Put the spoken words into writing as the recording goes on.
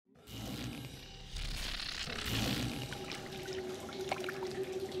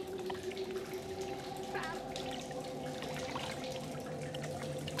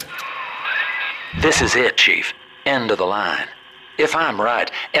This is it, Chief. End of the line. If I'm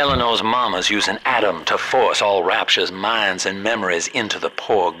right, Eleanor's mama's using Adam to force all Rapture's minds and memories into the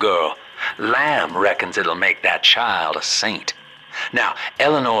poor girl. Lamb reckons it'll make that child a saint. Now,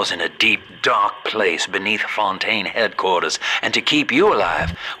 Eleanor's in a deep, dark place beneath Fontaine headquarters, and to keep you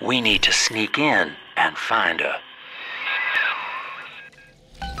alive, we need to sneak in and find her.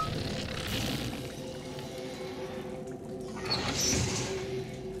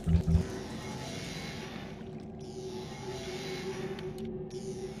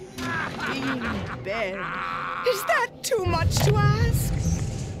 In bed. Is that too much to ask?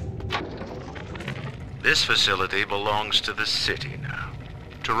 This facility belongs to the city now,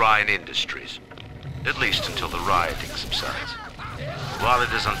 to Ryan Industries, at least until the rioting subsides. While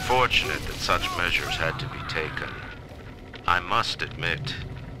it is unfortunate that such measures had to be taken, I must admit,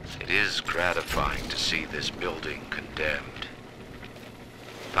 it is gratifying to see this building condemned.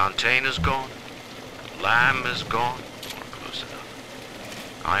 Fontaine is gone, Lamb is gone, or close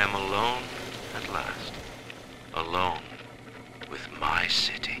enough. I am alone at last, alone with my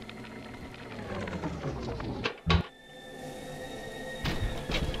city.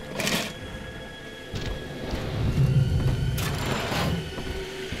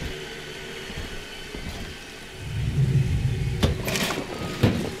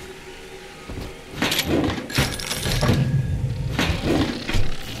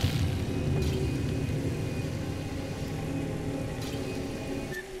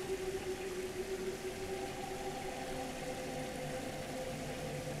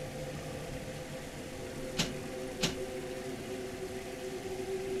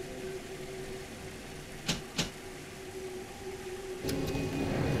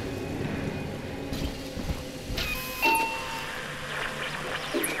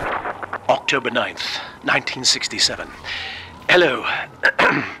 October 9th, 1967. Hello.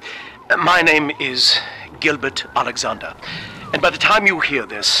 My name is Gilbert Alexander, and by the time you hear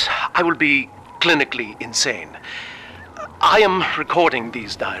this, I will be clinically insane. I am recording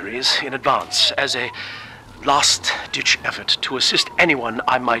these diaries in advance as a last-ditch effort to assist anyone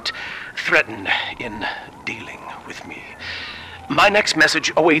I might threaten in dealing with me. My next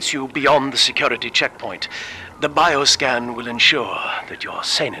message awaits you beyond the security checkpoint. The bioscan will ensure that you're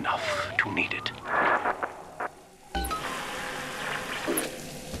sane enough to need it.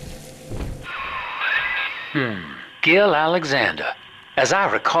 Gil Alexander. As I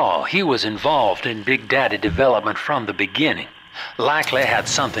recall, he was involved in Big Daddy development from the beginning. Likely had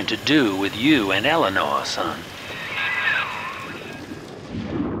something to do with you and Eleanor, son.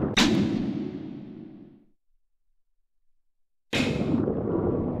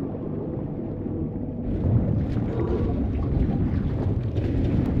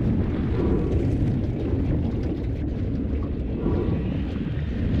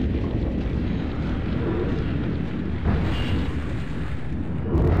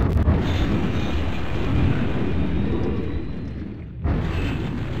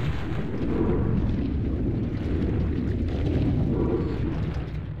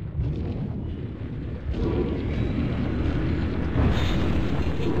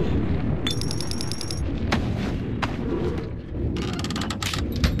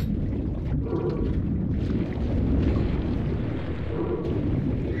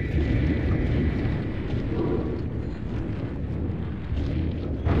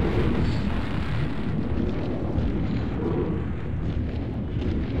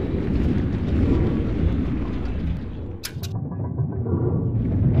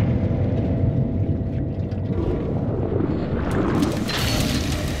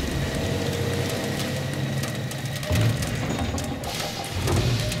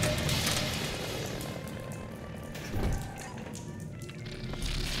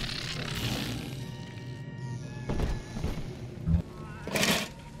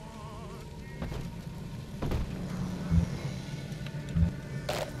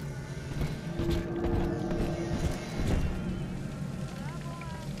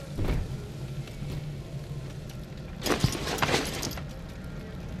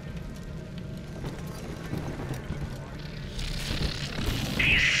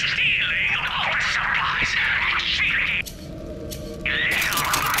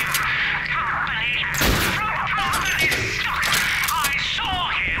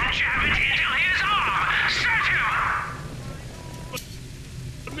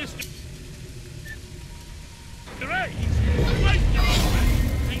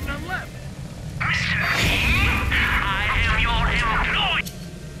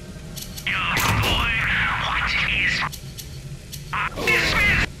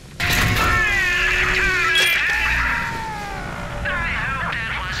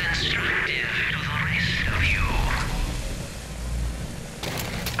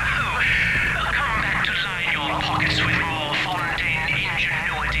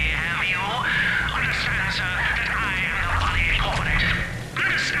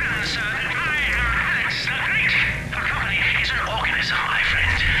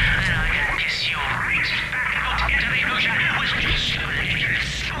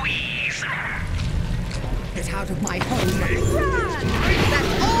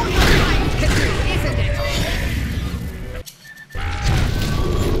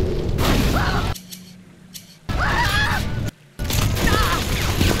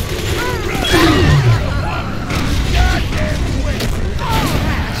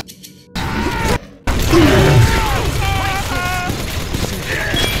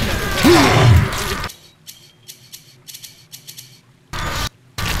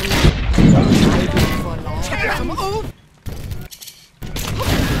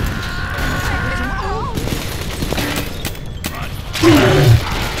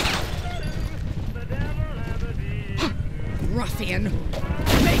 Ryan.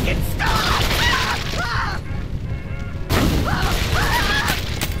 Make it stop!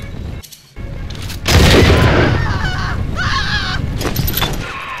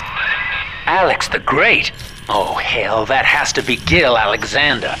 Alex the Great? Oh, hell, that has to be Gil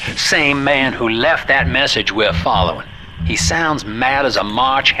Alexander, same man who left that message we're following. He sounds mad as a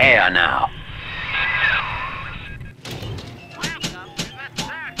March hare now.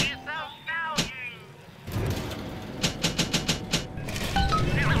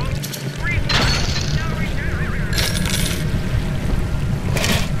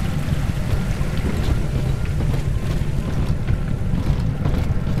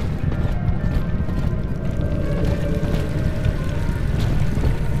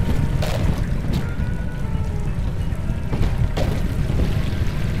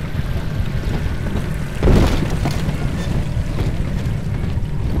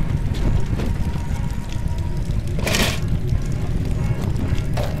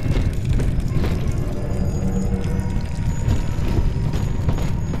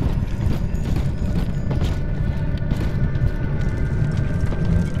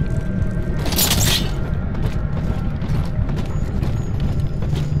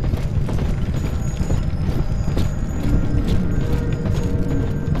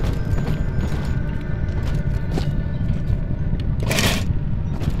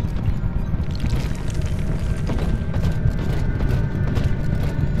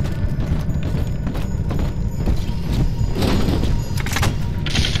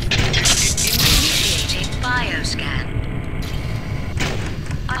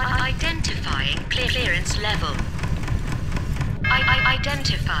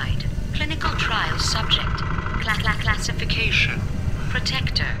 Identified. Clinical trial subject. Classification.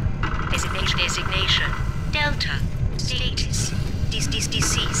 Protector. Designation. Delta. Status.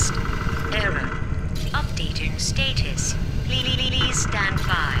 Deceased. Error. Updating status. Please stand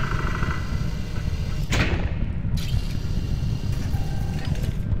by.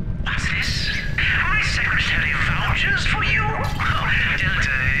 What's this? My secretary vouchers for you?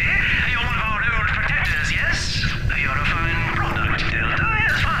 Delta, eh? You're one of our old protectors, yes? You're a fine product, Delta.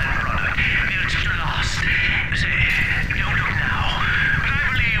 Yes, fine product. Built to last. Say, don't look now, but I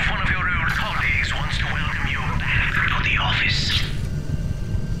believe one of your old colleagues wants to welcome you back to the office.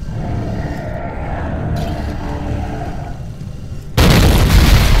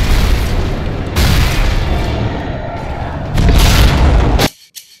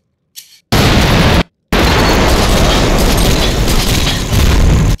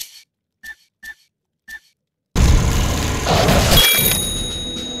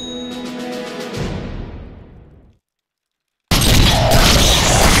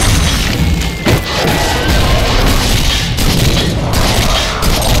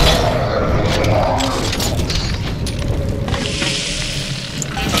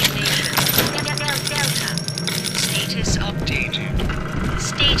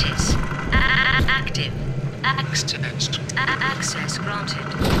 Access granted.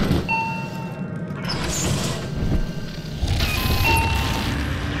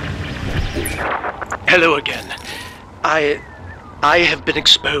 Hello again. I have been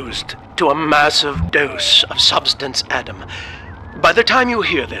exposed to a massive dose of substance Adam. By the time you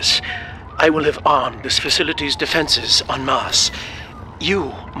hear this, I will have armed this facility's defenses en masse.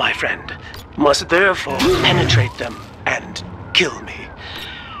 You, my friend, must therefore penetrate them and kill me.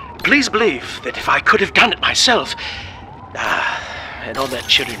 Please believe that if I could have done it myself... and on that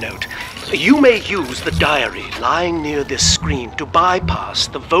cheery note, you may use the diary lying near this screen to bypass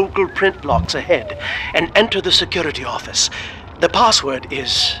the vocal print locks ahead and enter the security office. The password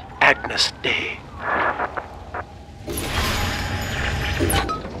is Agnes Day.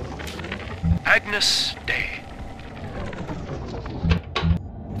 Agnes Day.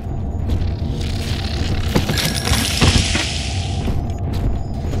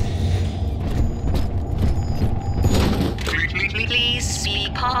 Please see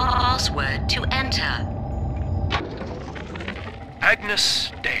password to enter.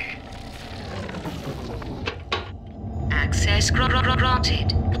 Agnes Day. Access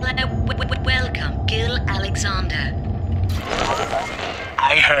granted. Welcome, Gil Alexander.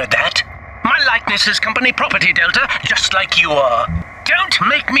 I heard that. My likeness is company property, Delta, just like you are. Don't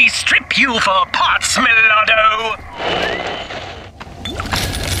make me strip you for parts, Millardo!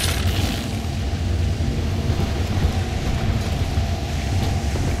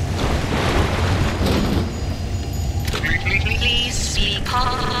 Please see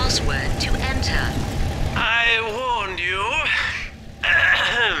password to enter. I warned you.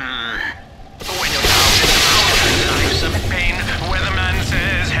 When you're down in the mountains, life's a pain. Weatherman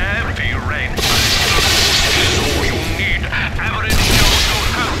says heavy rain. But is all you need. Average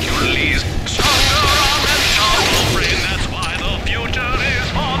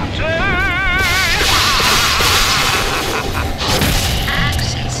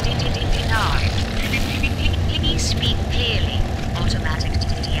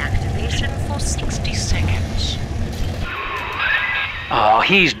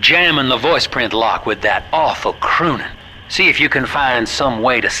He's jamming the voice print lock with that awful crooning. See if you can find some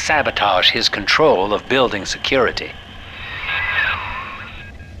way to sabotage his control of building security.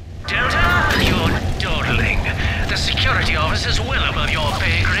 Delta, you're dawdling. The security office is well above your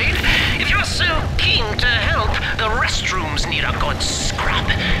pay grade. If you're so keen to help, the restrooms need a good scrub.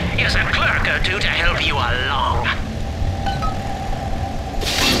 Here's a clerk or two to help you along.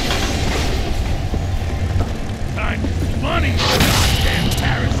 I'm money, goddamn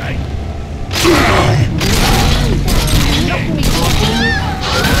parasite.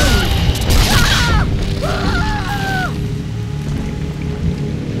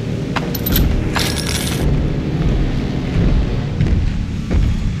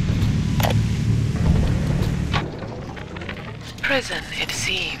 Prison, it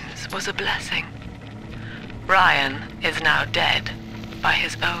seems, was a blessing. Ryan is now dead by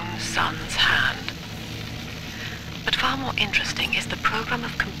his own son's hand. But far more interesting is the program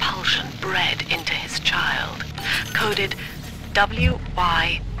of compulsion bred into his child, coded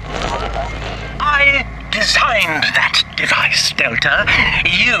WY. I designed that device, Delta.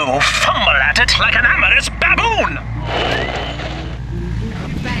 You fumble at it like an amorous baboon!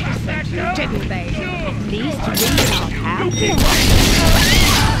 Thanks, didn't they? At least we are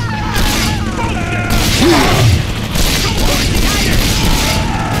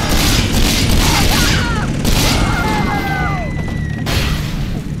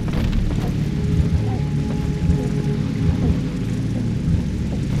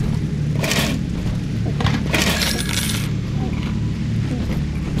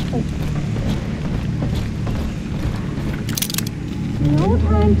No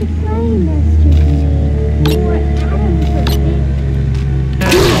time to play, Mr. D. More atoms of this.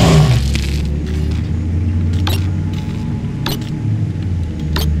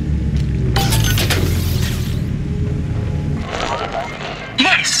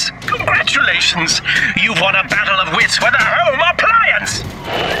 Yes, congratulations! You've won a battle of wits with a home appliance!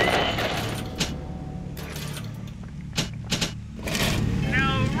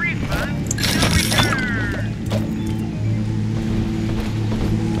 No refund, no return!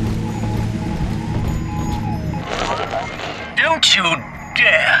 Don't you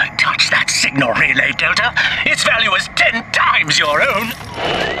dare touch that signal relay, Delta! Its value is 10 times your own!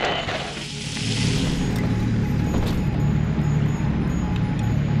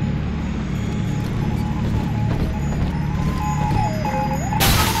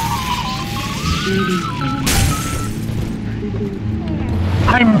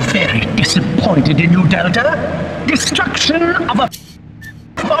 I'm very disappointed in you, Delta. Destruction of a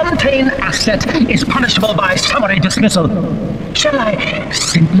Fontaine asset is punishable by summary dismissal. Shall I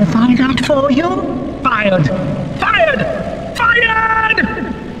simplify that for you? Fired! Fired! Fired!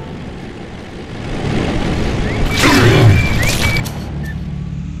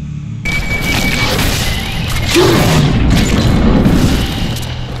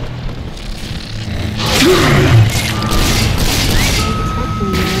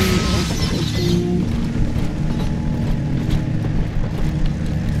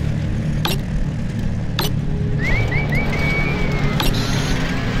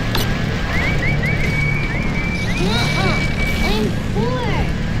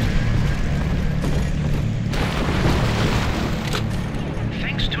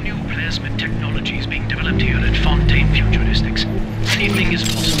 Thanks to new plasmid technologies being developed here at Fontaine Futuristics, anything is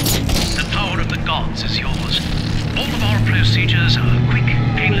possible. The power of the gods is yours. All of our procedures are quick,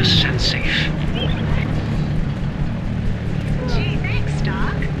 painless, and safe. Gee, thanks,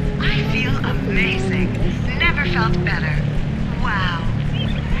 Doc. I feel amazing. Never felt better. Wow.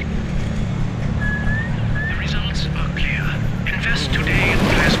 The results are clear. Invest today in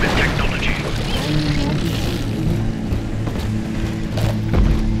plasmid technology.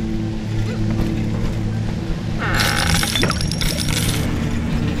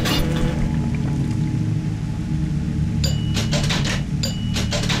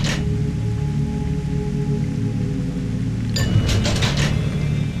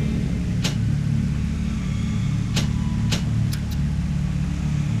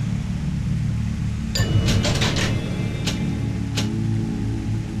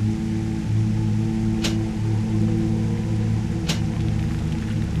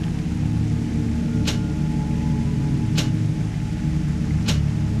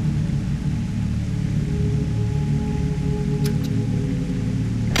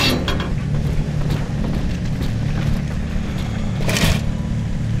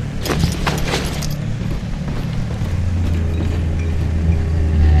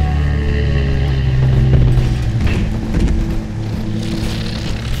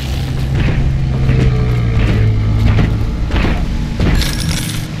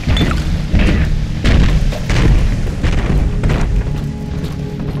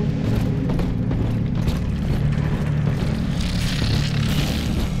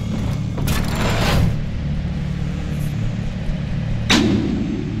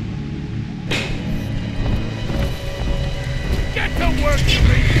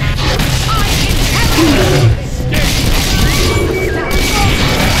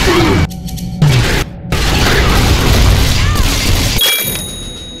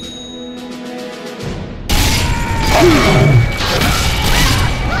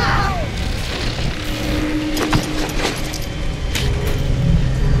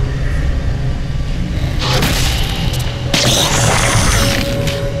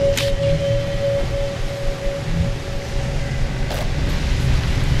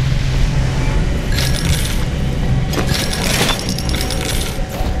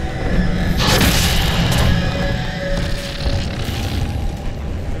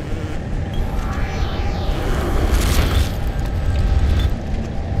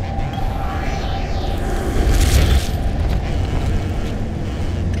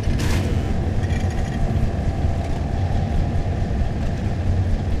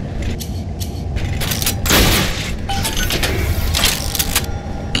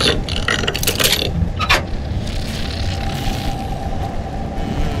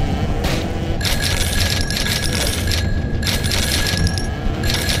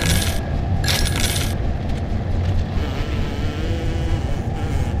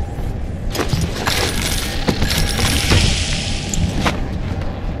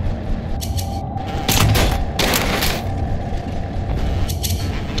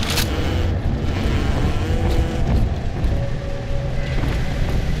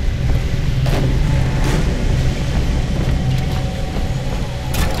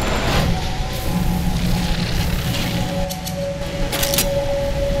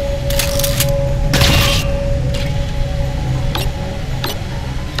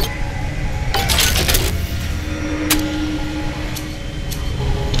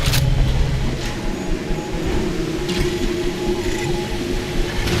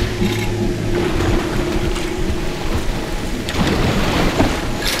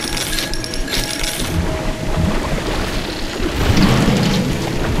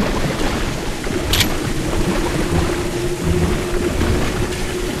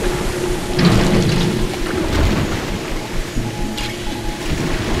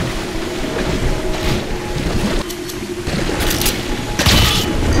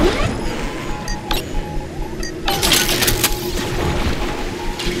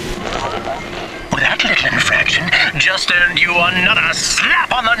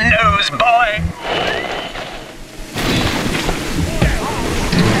 slap on the nose, boy!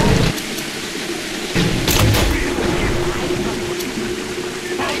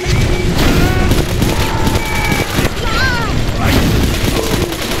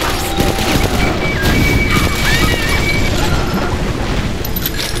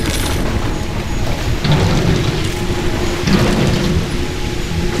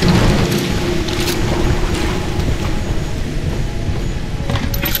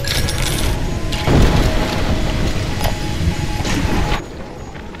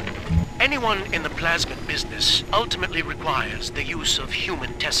 Anyone in the plasmid business ultimately requires the use of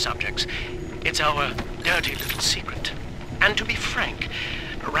human test subjects. It's our dirty little secret. And to be frank,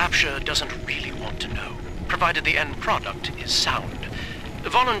 Rapture doesn't really want to know, provided the end product is sound.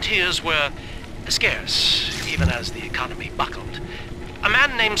 Volunteers were scarce, even as the economy buckled. A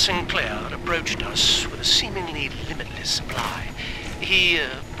man named Sinclair approached us with a seemingly limitless supply. He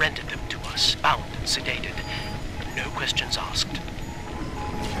rented them to us, bound and sedated. No questions asked.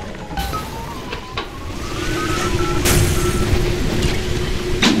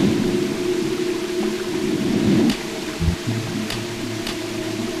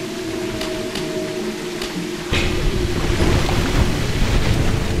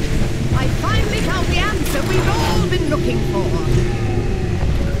 I finally found the answer we've all been looking for.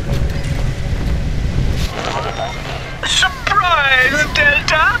 Surprise,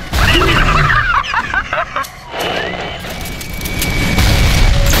 Delta!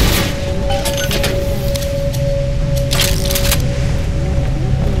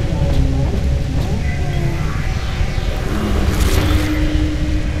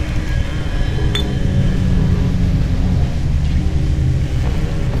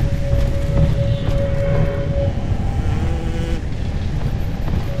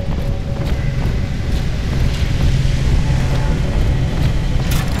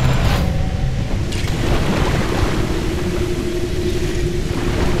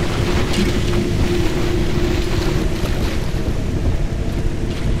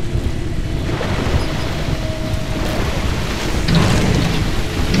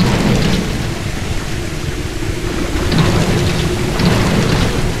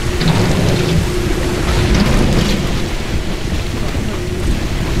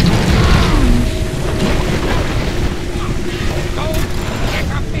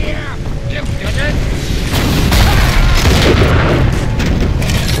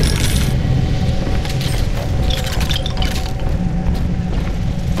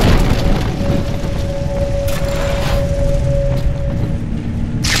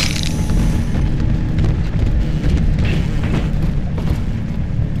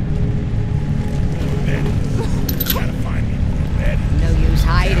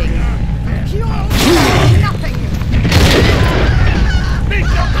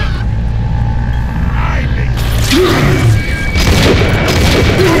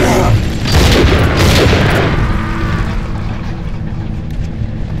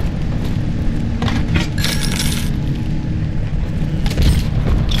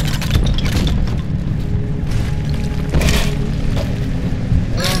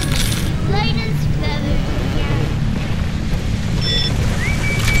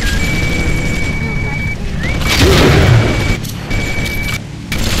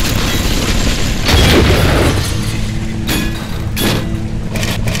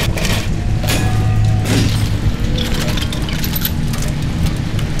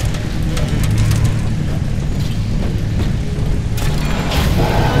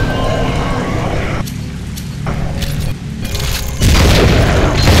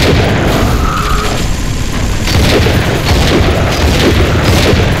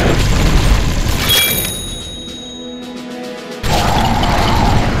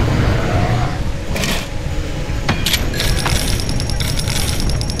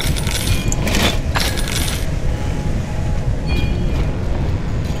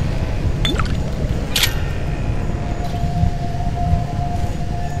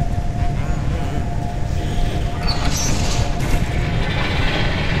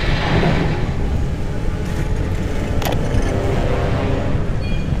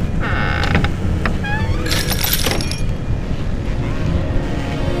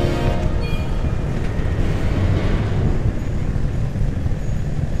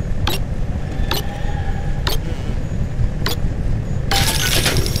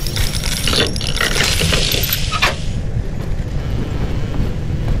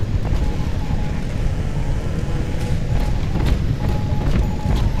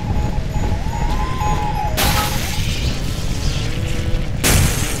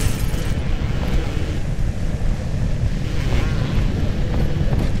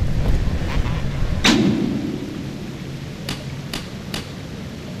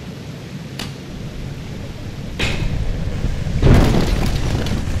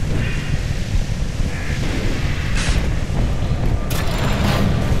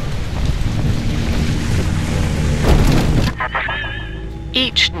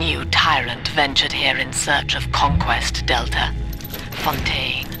 Each new tyrant ventured here in search of conquest, Delta.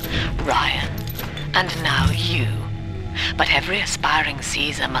 Fontaine, Ryan, and now you. But every aspiring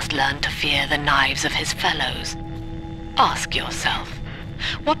Caesar must learn to fear the knives of his fellows. Ask yourself,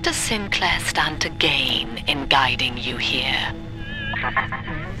 what does Sinclair stand to gain in guiding you here?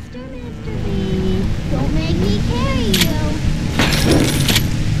 Master B, don't make me carry you.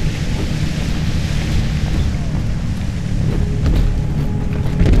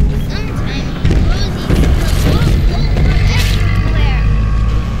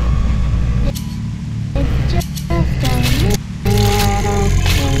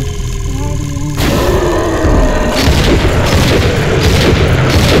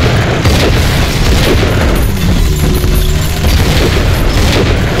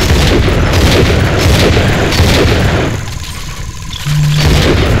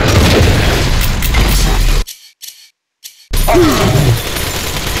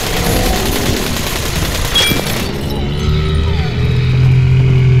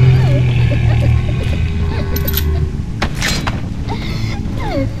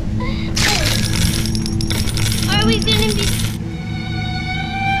 Are we gonna be...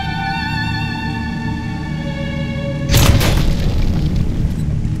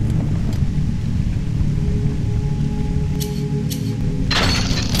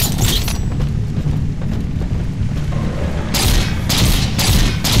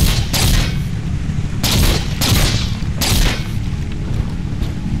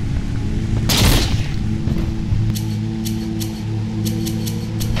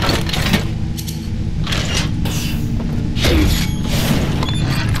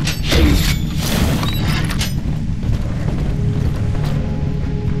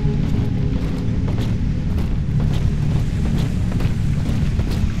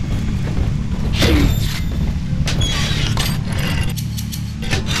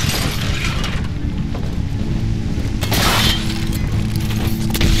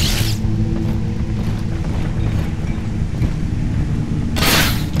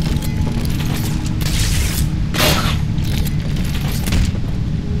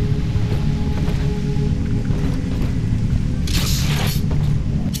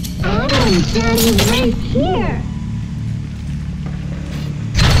 Daddy, right here!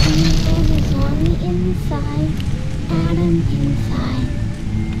 And there's on the inside, Adam inside.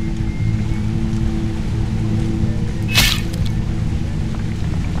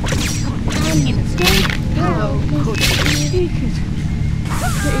 I'm dead. How could I take it?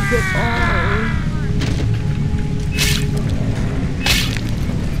 Take it all.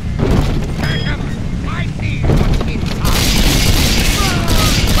 I see what's inside.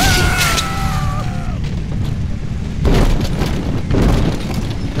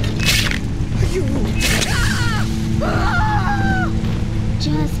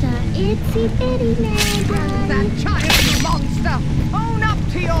 Just a itsy bitty man. That child, you monster! Own up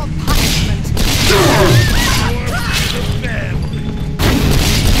to your punishment!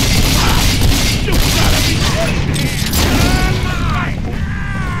 You gotta be kidding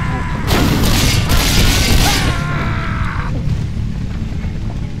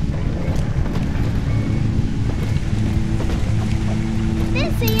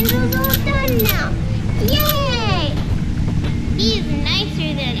This angel's all done now. Yay! He's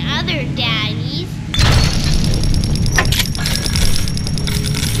nicer than other daddies.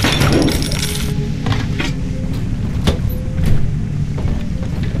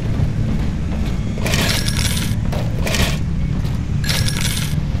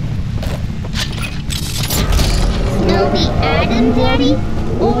 Smell the Adam, Daddy?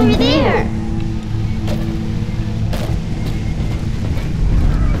 Over there.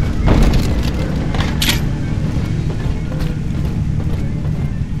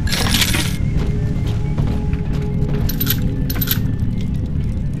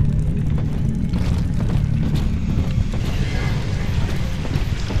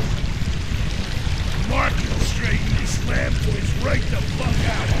 Mark will straighten these slam boys right the fuck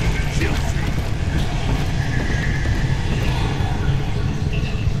out. She'll see.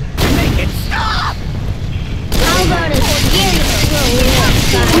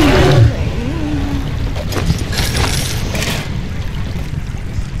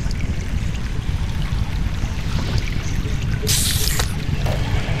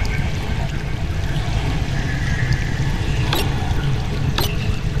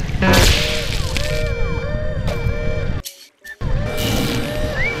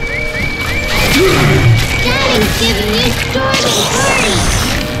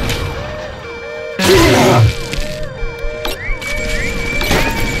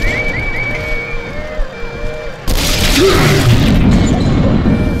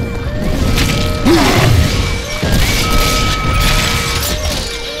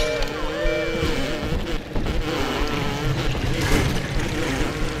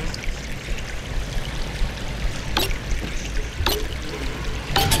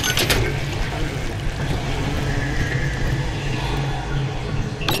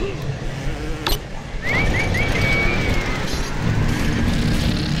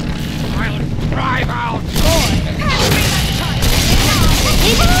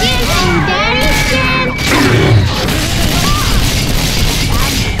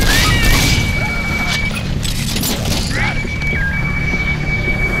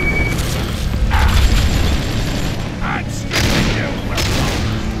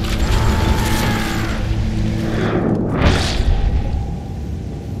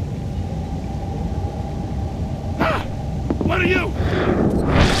 What are you?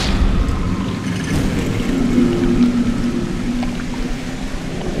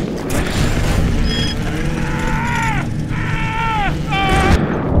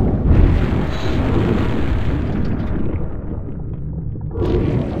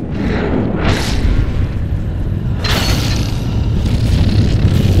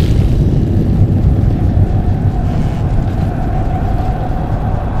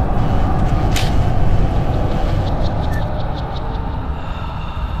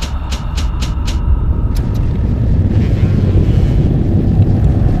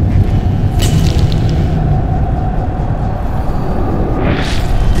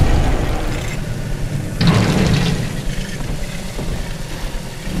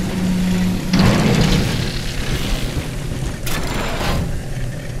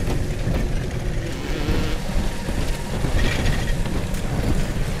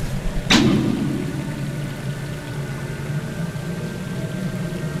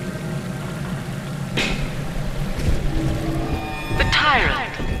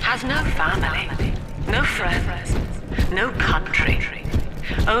 Has no family, no friends, no country,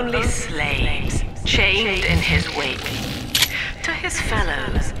 only slaves chained in his wake. To his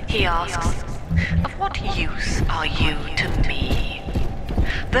fellows, he asks, "Of what use are you to me?"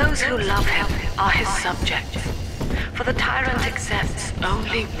 Those who love him are his subjects, for the tyrant accepts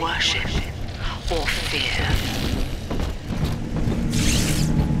only worship or fear.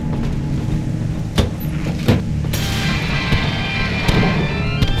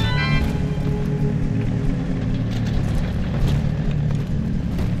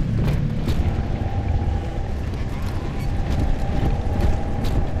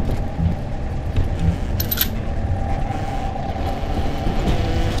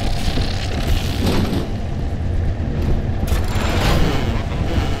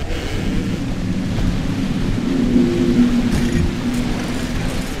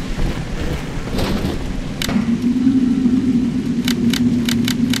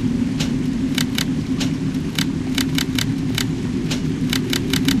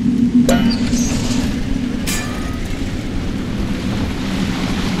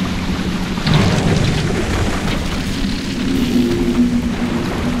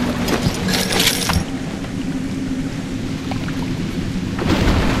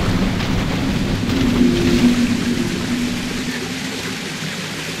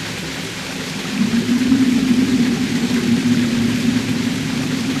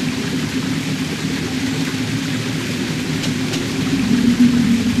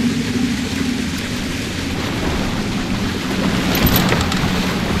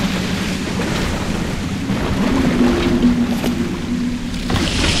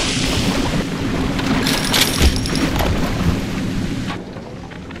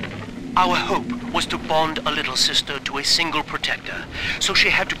 Our hope was to bond a little sister to a single protector, so she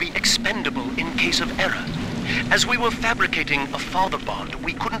had to be expendable in case of error. As we were fabricating a father bond,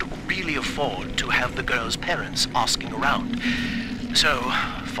 we couldn't really afford to have the girl's parents asking around. So,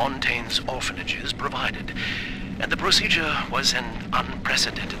 Fontaine's orphanages provided, and the procedure was an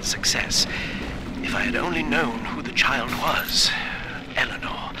unprecedented success. If I had only known who the child was,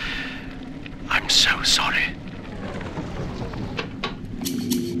 Eleanor, I'm so sorry.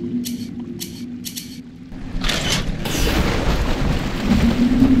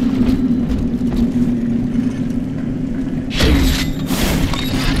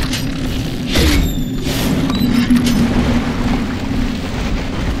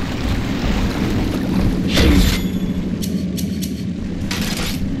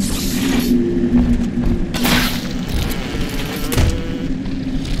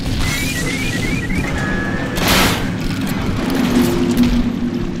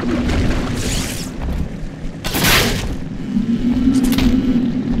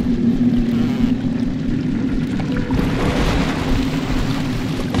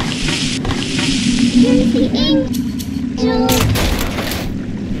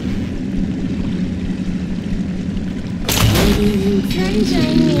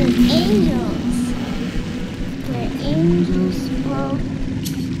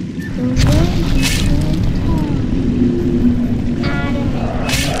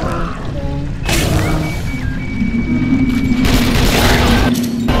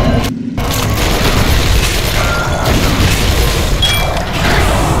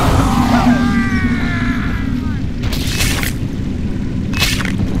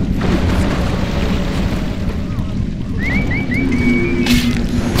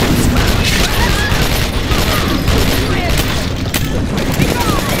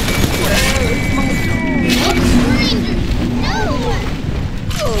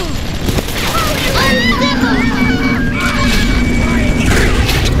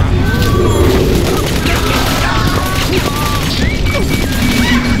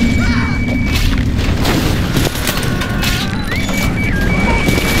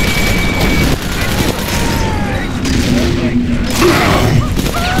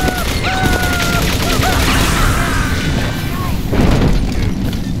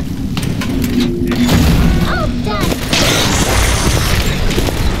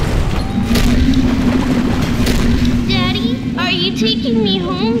 taking me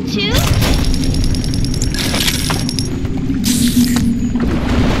home, too?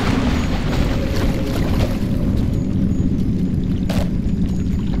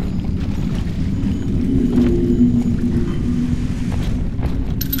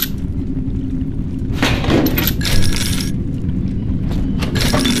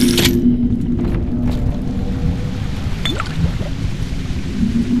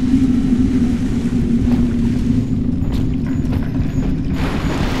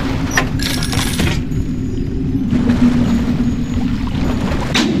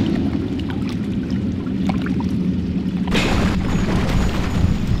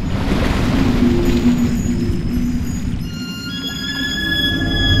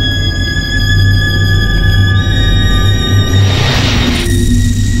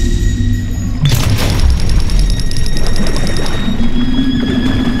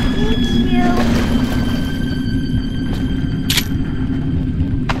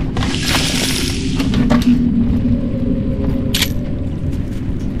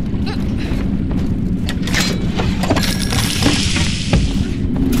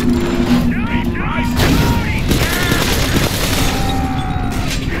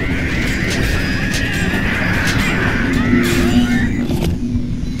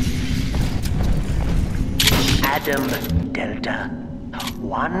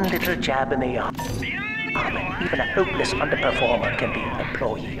 One little jab in the arm, and even a hopeless underperformer can be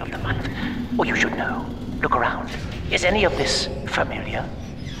Employee of the Month. Well, you should know. Look around. Is any of this familiar?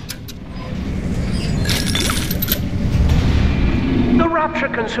 The Rapture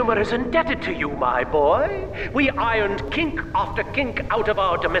consumer is indebted to you, my boy. We ironed kink after kink out of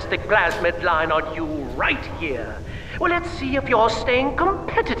our domestic plasmid line on you right here. Well, let's see if you're staying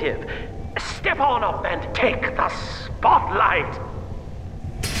competitive. Step on up and take the spotlight.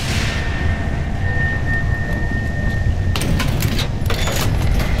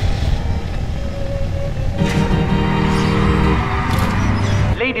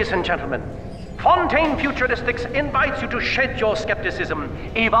 Ladies and gentlemen, Fontaine Futuristics invites you to shed your skepticism,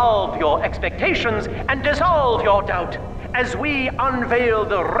 evolve your expectations, and dissolve your doubt as we unveil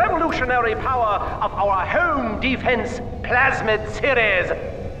the revolutionary power of our home defense Plasmid series.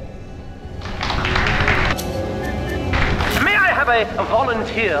 May I have a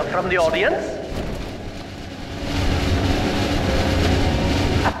volunteer from the audience?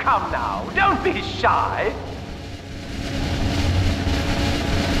 Come now, don't be shy.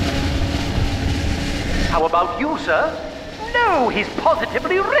 How about you, sir? No, he's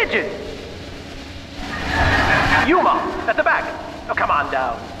positively rigid. Yuma, at the back. Oh, come on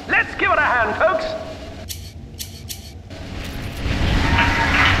down. Let's give it a hand, folks.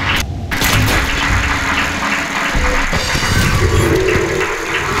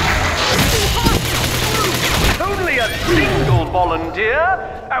 Only a single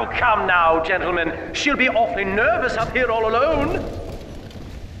volunteer? Oh, come now, gentlemen. She'll be awfully nervous up here all alone.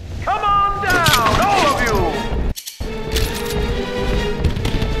 Come on down, all of you!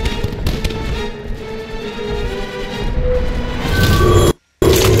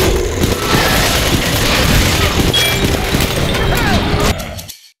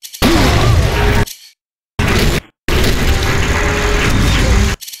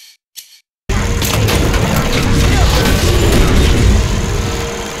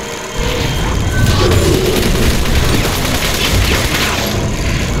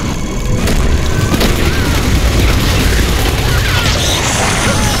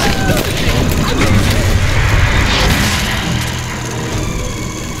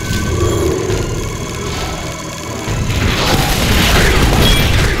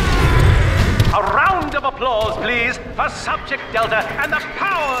 Subject Delta and the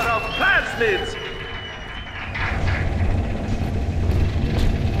power of Plasmids!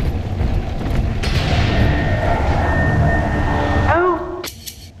 Oh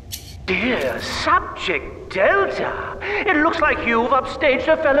dear, Subject Delta! It looks like you've upstaged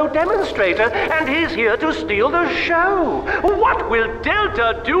a fellow demonstrator and he's here to steal the show! What will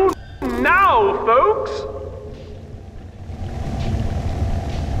Delta do now, folks?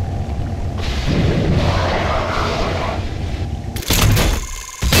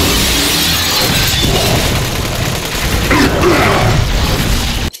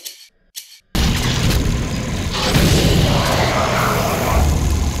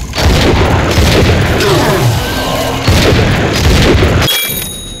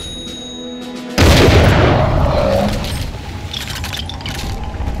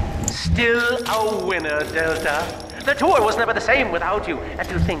 Delta. The tour was never the same without you. And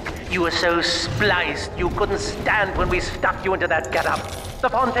to think you were so spliced you couldn't stand when we stuffed you into that getup. The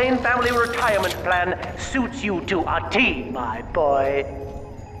Fontaine family retirement plan suits you to a T, my boy.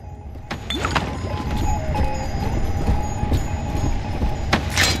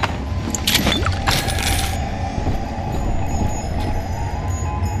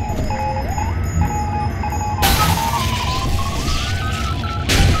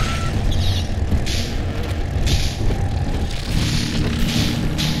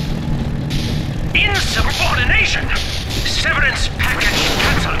 Insubordination! Severance package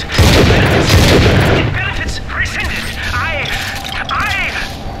cancelled. Benefits rescinded.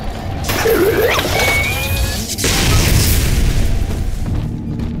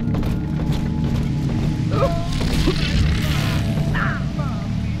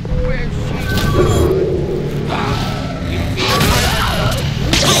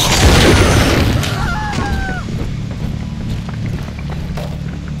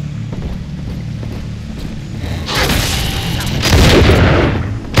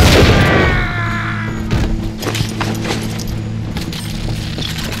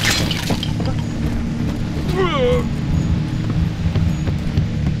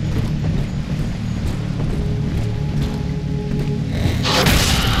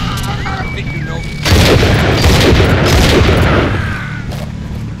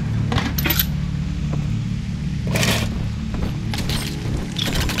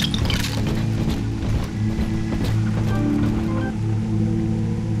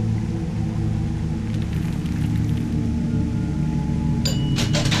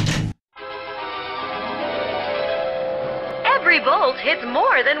 Every bolt hits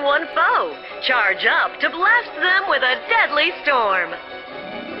more than one foe. Charge up to blast them with a deadly storm.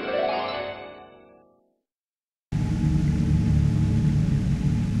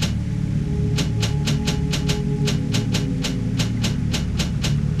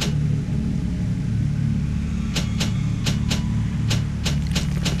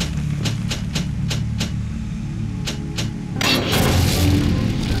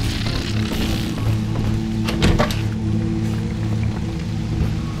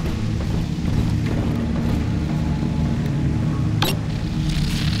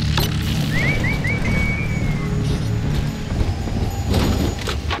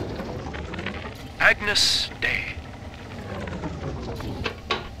 Agnes Day.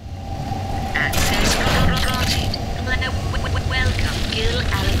 Access granted. Welcome, Gil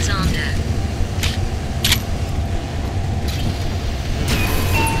Alexander.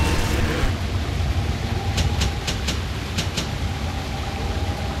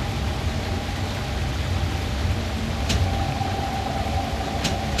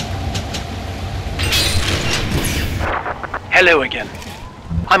 Hello again.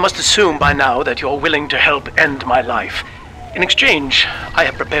 I must assume by now that you're willing to help end my life. In exchange, I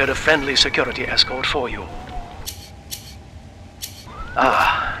have prepared a friendly security escort for you.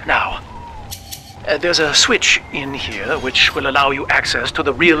 Now. There's a switch in here which will allow you access to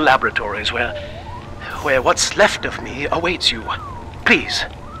the real laboratories where what's left of me awaits you. Please,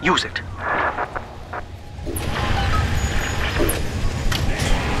 use it.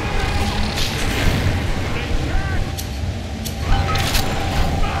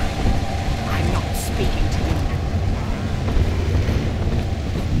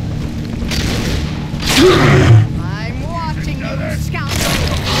 I'm watching you, scoundrel!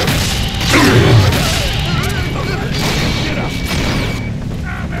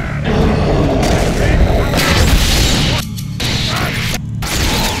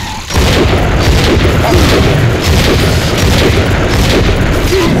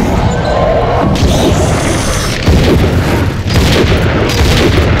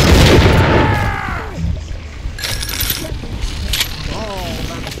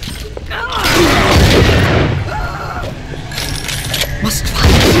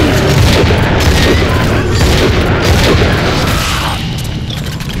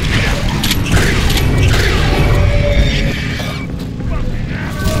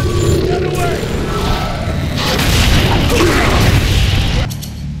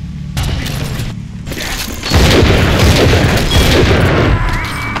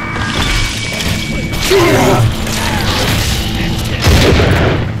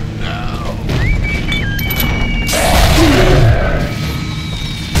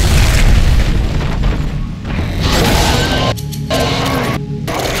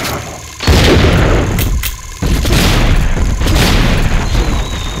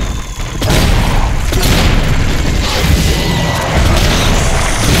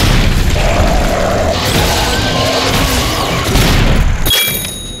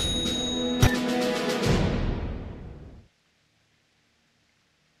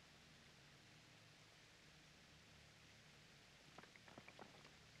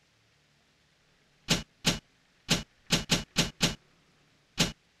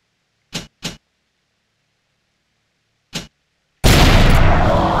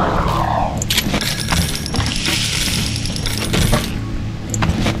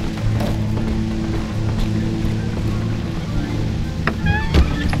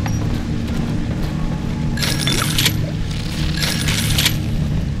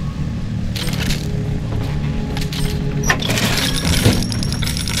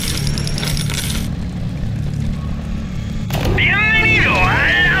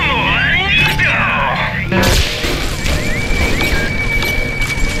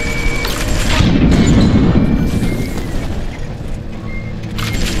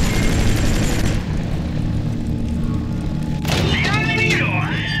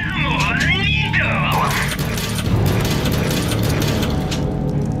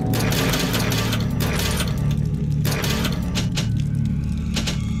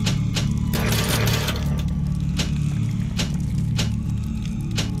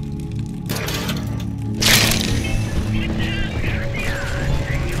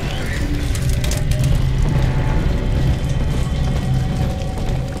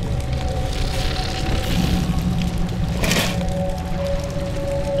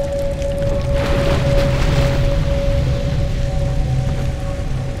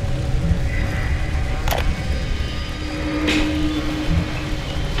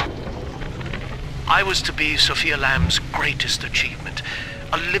 was to be Sophia Lamb's greatest achievement,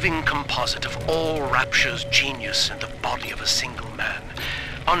 a living composite of all Rapture's genius in the body of a single man,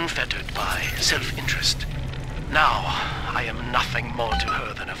 unfettered by self-interest. Now, I am nothing more to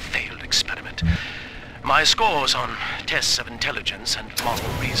her than a failed experiment. My scores on tests of intelligence and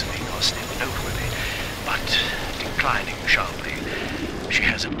moral reasoning are still noteworthy, but declining sharply. She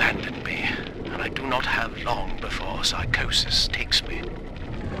has abandoned me, and I do not have long before psychosis takes me.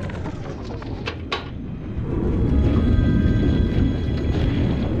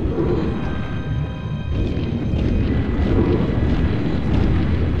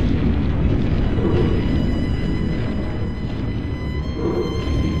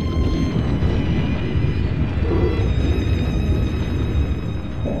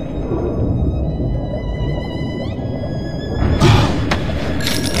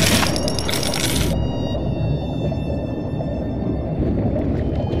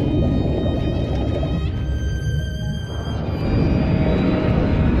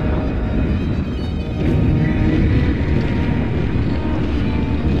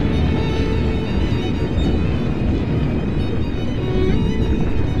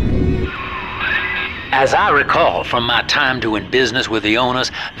 As I recall from my time doing business with the owners,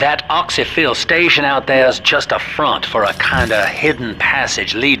 that oxyfill station out there's just a front for a kinda hidden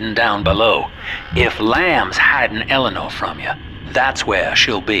passage leading down below. If Lamb's hiding Eleanor from you, that's where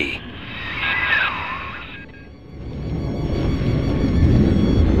she'll be.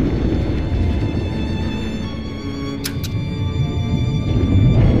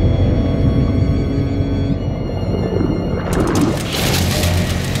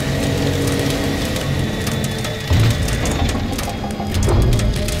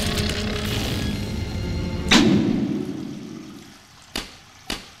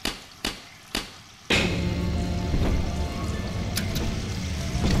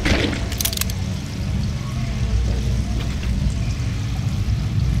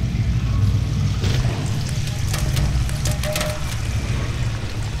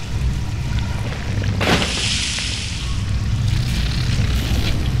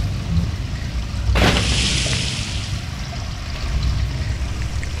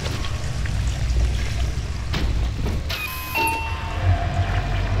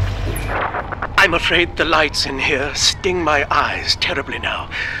 I'm afraid the lights in here sting my eyes terribly now.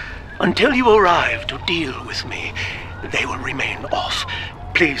 Until you arrive to deal with me, they will remain off.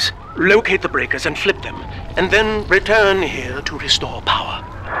 Please, locate the breakers and flip them, and then return here to restore power.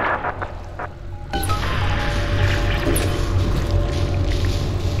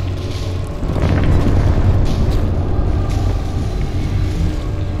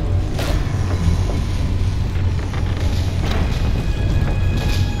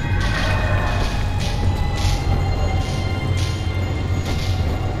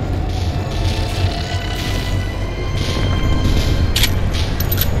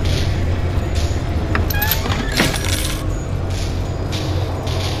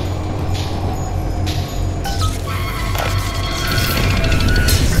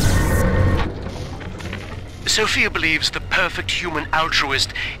 Sophia believes the perfect human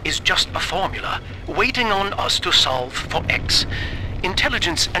altruist is just a formula, waiting on us to solve for X.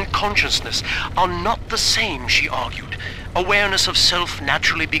 Intelligence and consciousness are not the same, she argued. Awareness of self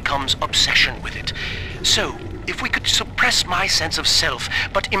naturally becomes obsession with it. So, if we could suppress my sense of self,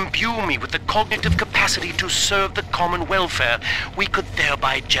 but imbue me with the cognitive capacity to serve the common welfare, we could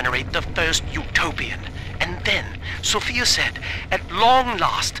thereby generate the first utopian. And then, Sophia said, at long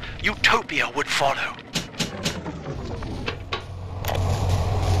last, utopia would follow.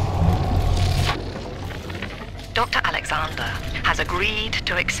 Dr. Alexander has agreed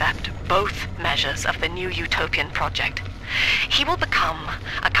to accept both measures of the new utopian project. He will become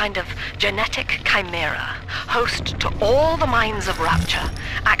a kind of genetic chimera, host to all the minds of Rapture,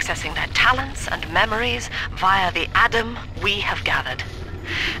 accessing their talents and memories via the Adam we have gathered.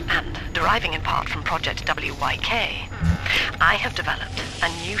 And deriving in part from Project WYK, I have developed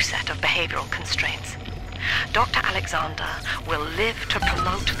a new set of behavioral constraints. Dr. Alexander will live to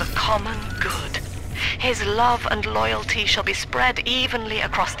promote the common good. His love and loyalty shall be spread evenly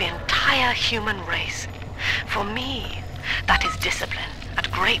across the entire human race. For me, that is discipline at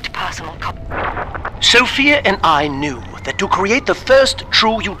great personal cost. Sophia and I knew that to create the first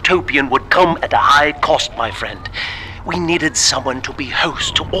true utopian would come at a high cost, my friend. We needed someone to be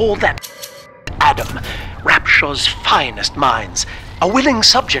host to all that Adam, Rapture's finest minds. A willing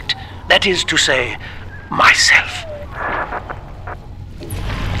subject, that is to say, myself.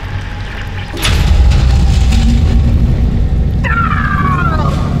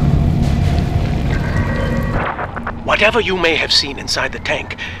 Whatever you may have seen inside the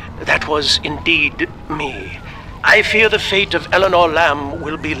tank, that was indeed me. I fear the fate of Eleanor Lamb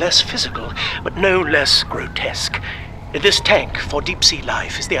will be less physical, but no less grotesque. This tank for deep-sea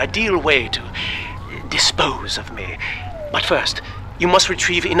life is the ideal way to dispose of me. But first, you must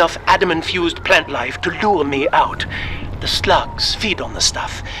retrieve enough Adam-infused plant life to lure me out. The slugs feed on the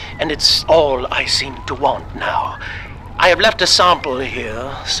stuff, and it's all I seem to want now. I have left a sample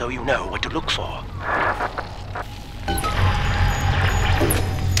here, so you know what to look for.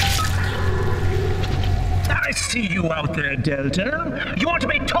 I see you out there, Delta. You want to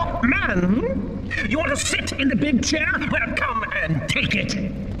be top man? You want to sit in the big chair? Well, come and take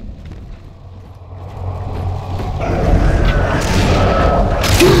it.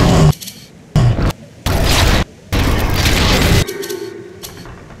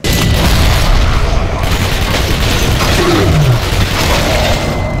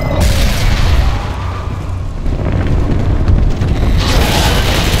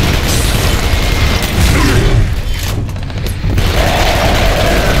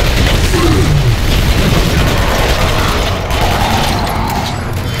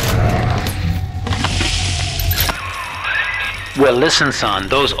 Well, listen, son,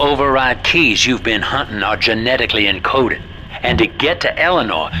 those override keys you've been hunting are genetically encoded. And to get to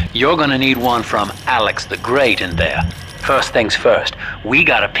Eleanor, you're gonna need one from Alex the Great in there. First things first, we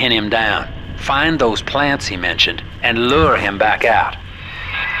gotta pin him down. Find those plants he mentioned, and lure him back out.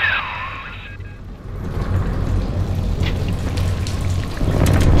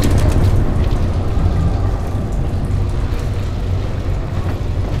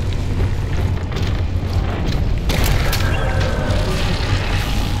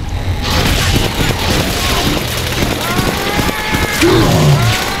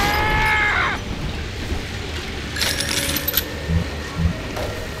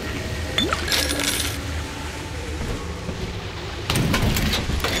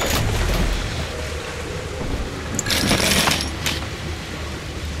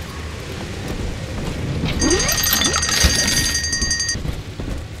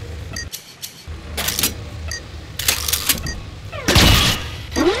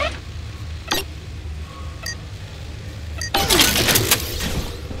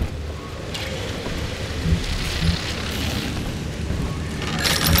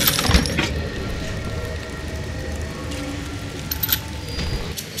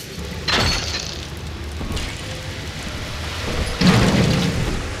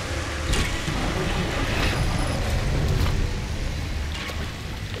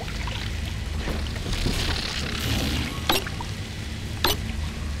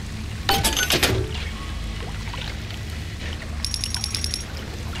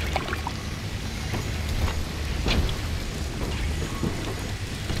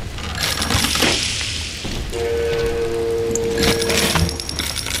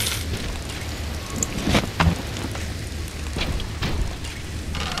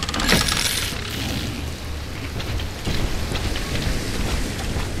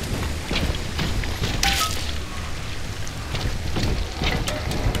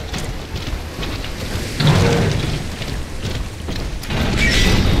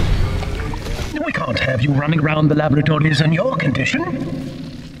 Have you running around the laboratories in your condition?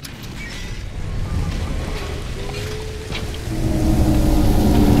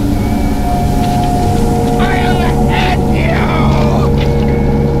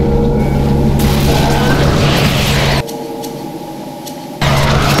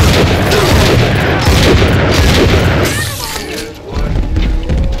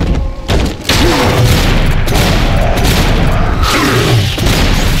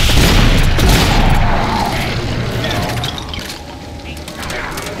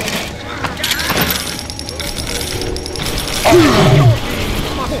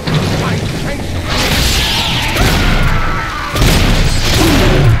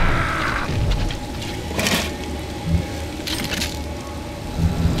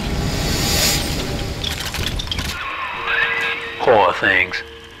 Poor things.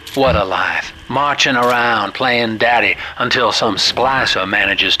 What a life. Marching around, playing daddy, until some splicer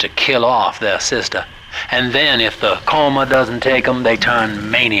manages to kill off their sister. And then if the coma doesn't take them, they turn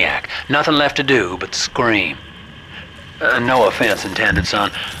maniac. Nothing left to do but scream. No offense intended,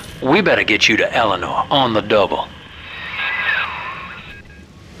 son. We better get you to Eleanor, on the double.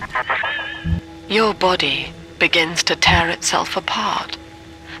 Your body begins to tear itself apart.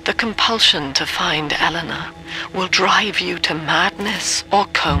 The compulsion to find Eleanor will drive you to madness or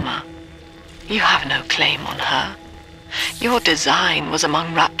coma. You have no claim on her. Your design was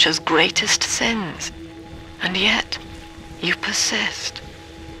among Rapture's greatest sins. And yet, you persist.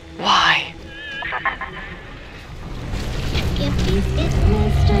 Why? If this is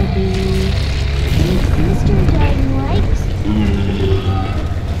Mr. B.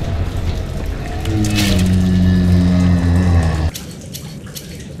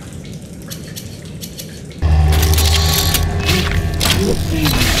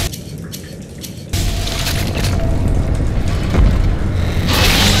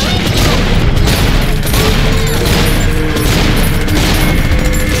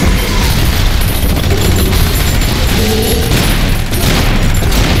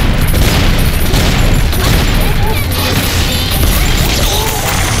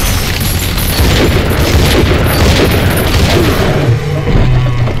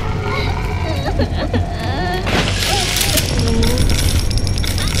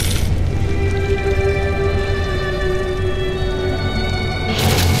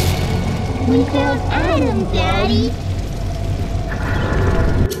 We found Adam, Daddy.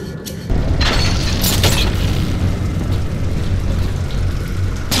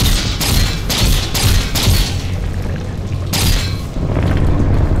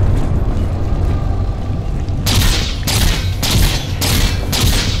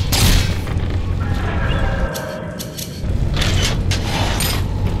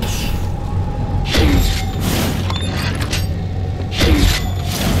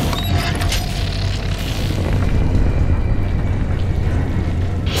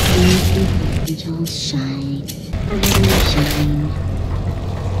 Shine, shine.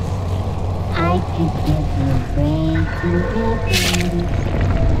 I could give her breaks and ribbons.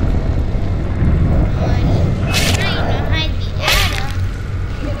 Honey, trying to hide the Adam.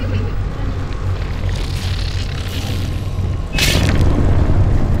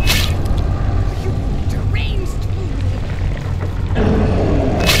 You deranged fool!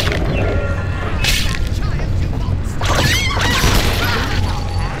 That child, you monster!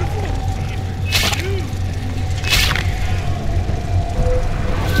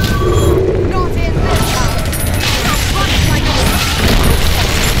 Not in this house! Not running like a...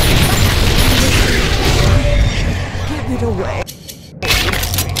 Give it away.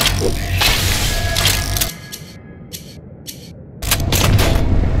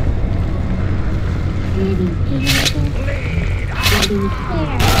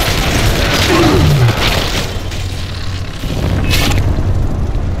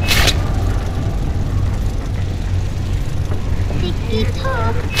 Sticky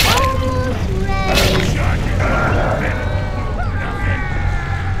top almost ready.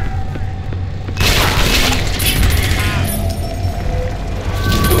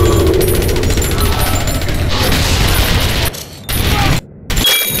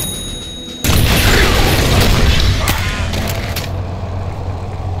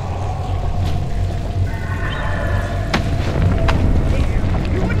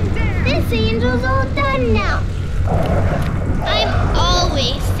 This angel's all done now. I'm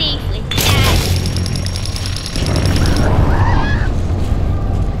always safe with Daddy.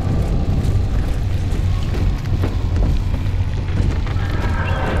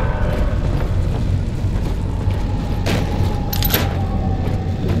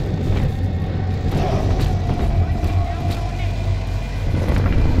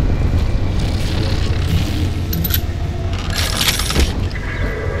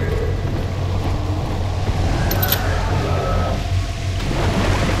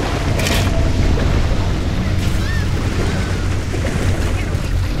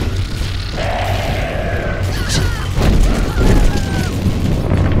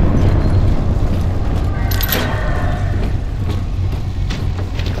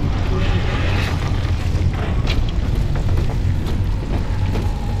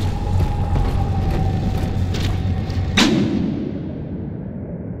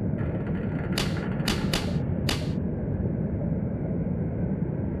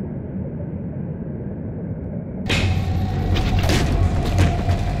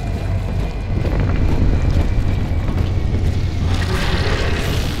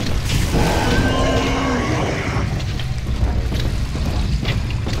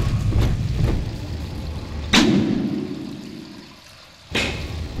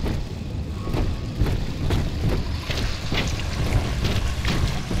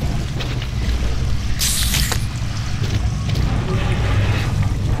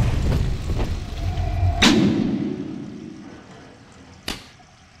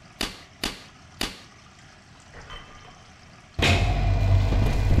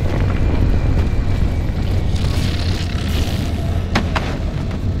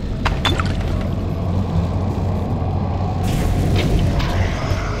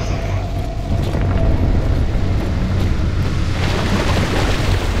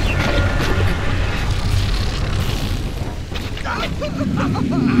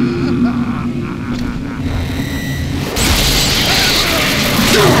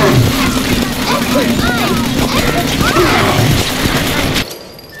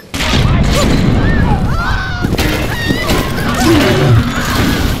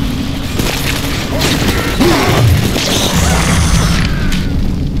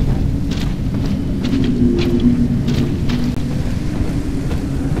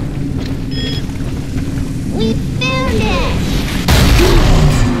 We found it!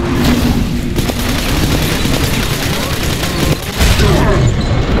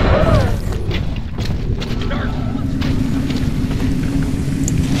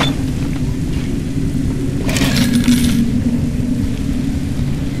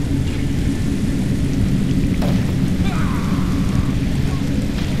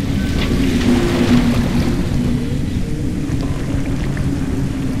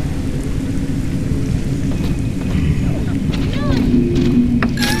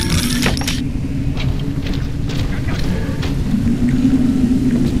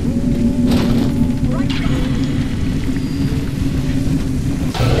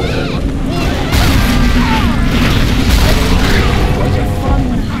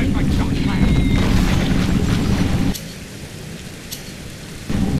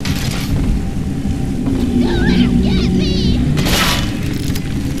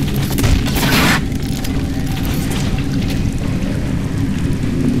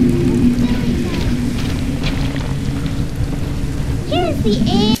 is the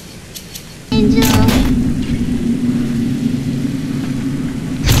angel? Angel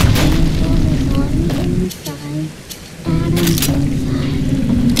is on the inside. Adam's inside.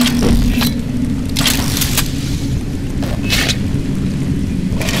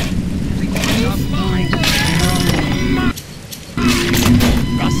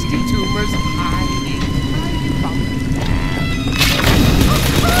 Rusty tumors hiding from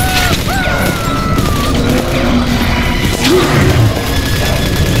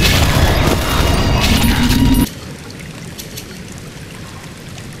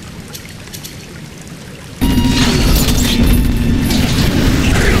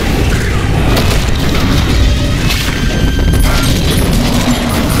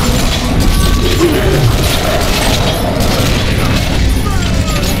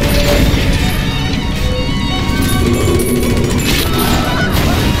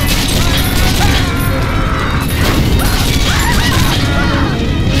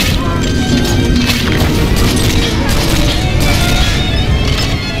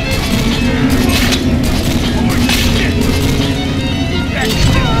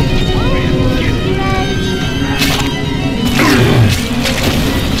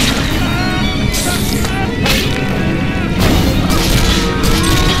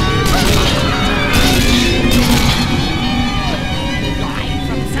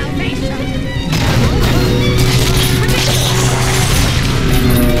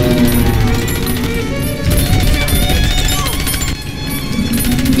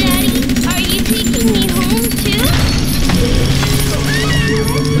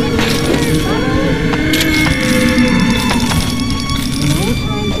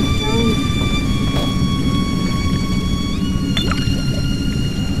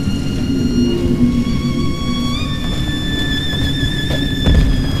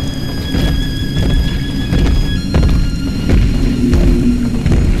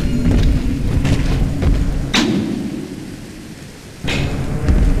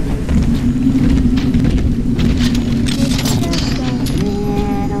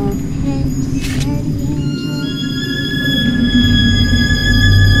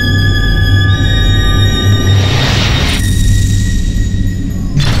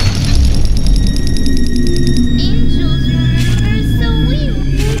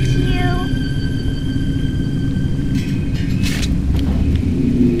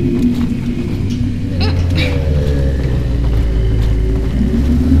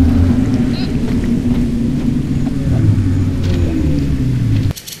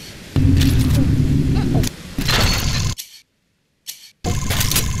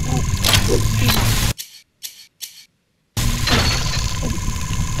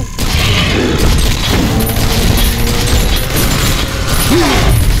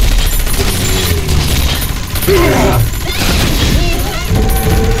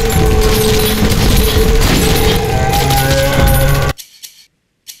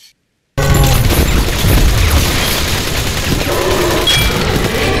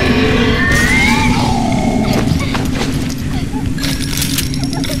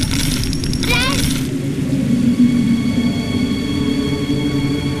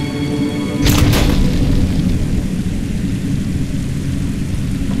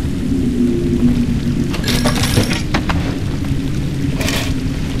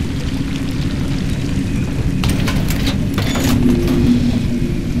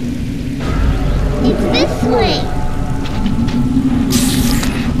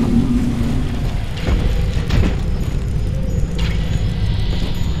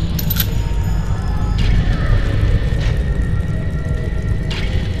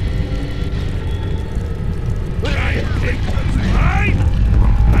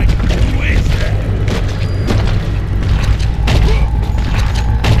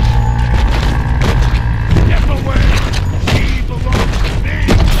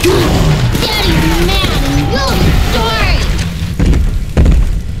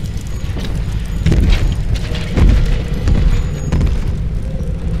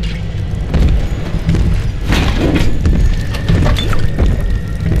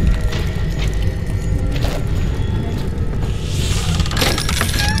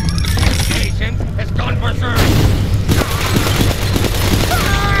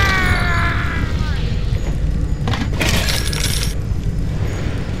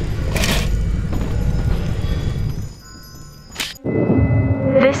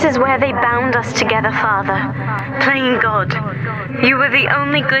This is where they bound us together, Father. Playing God. You were the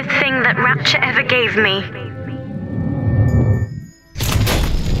only good thing that Rapture ever gave me.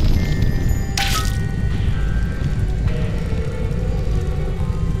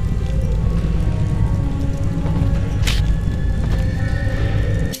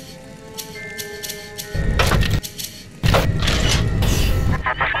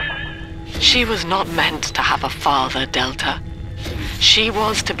 She was not meant to have a father, Delta. She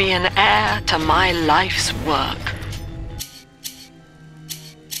was to be an heir to my life's work.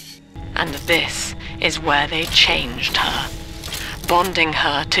 And this is where they changed her, bonding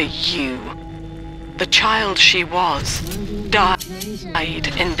her to you. The child she was died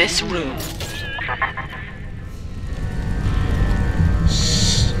in this room.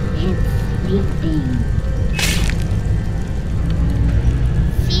 Shh, it's sleeping.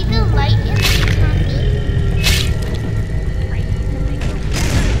 See the light in the copy?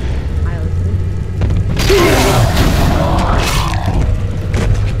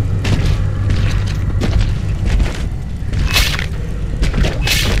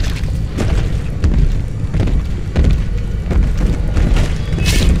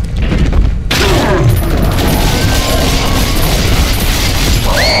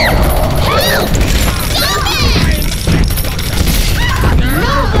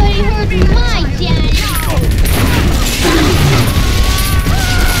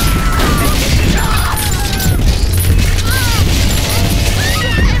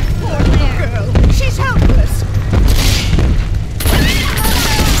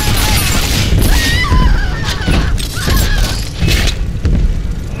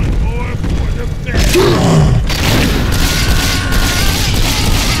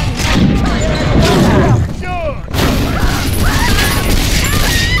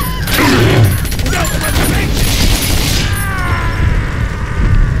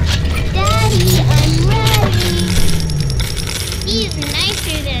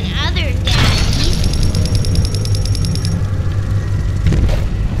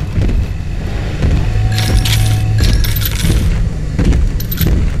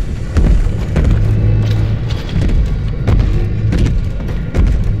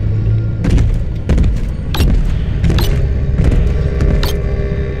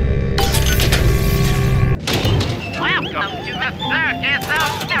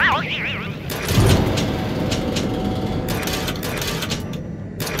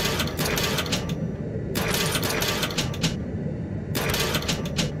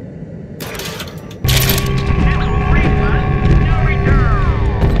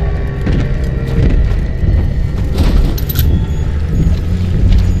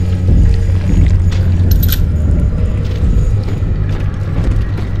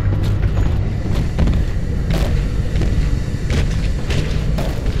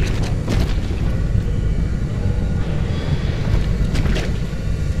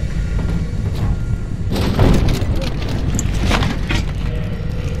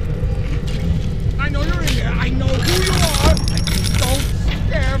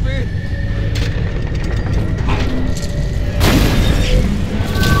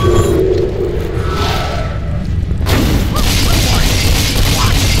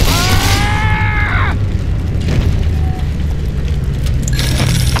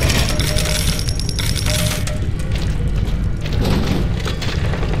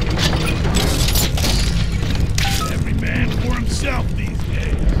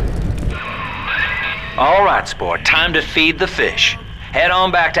 All right, sport, time to feed the fish. Head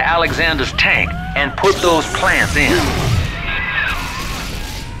on back to Alexander's tank and put those plants in.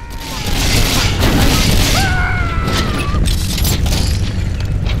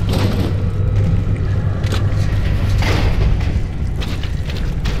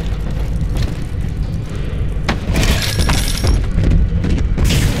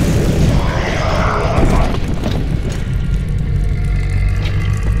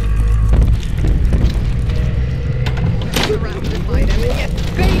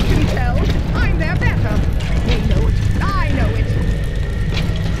 They can tell I'm their better. They know it's not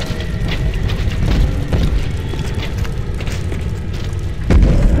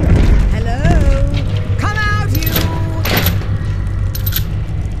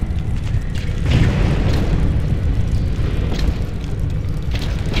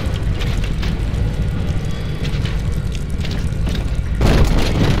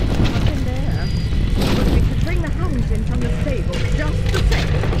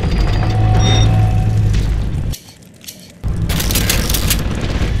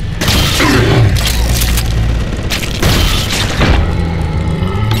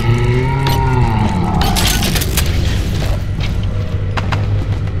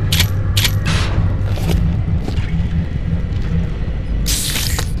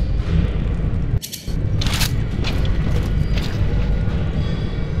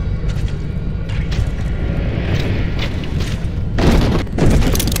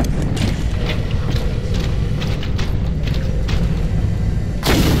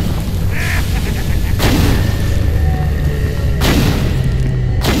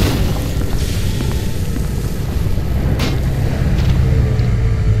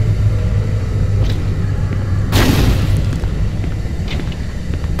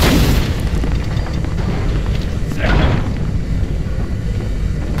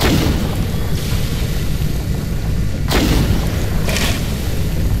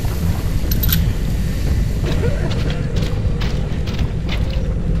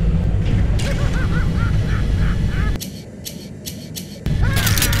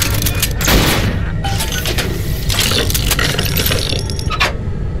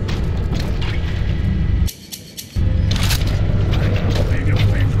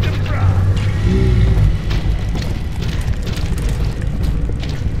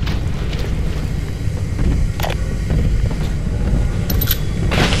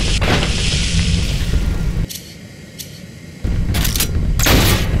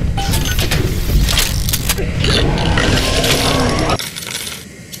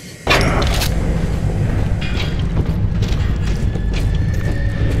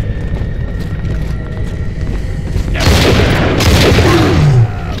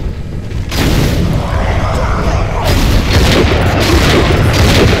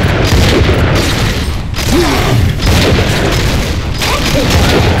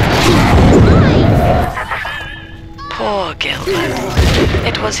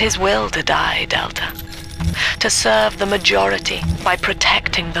was his will to die, Delta. To serve the majority by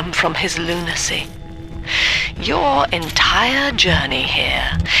protecting them from his lunacy. Your entire journey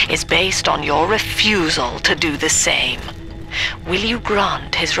here is based on your refusal to do the same. Will you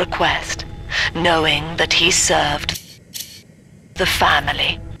grant his request, knowing that he served the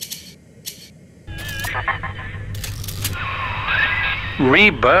family?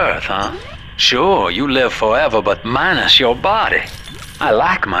 Rebirth, huh? Sure, you live forever, but minus your body. I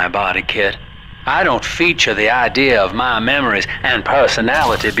like my body, kid. I don't feature the idea of my memories and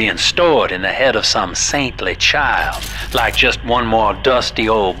personality being stored in the head of some saintly child, like just one more dusty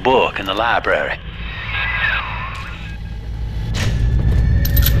old book in the library.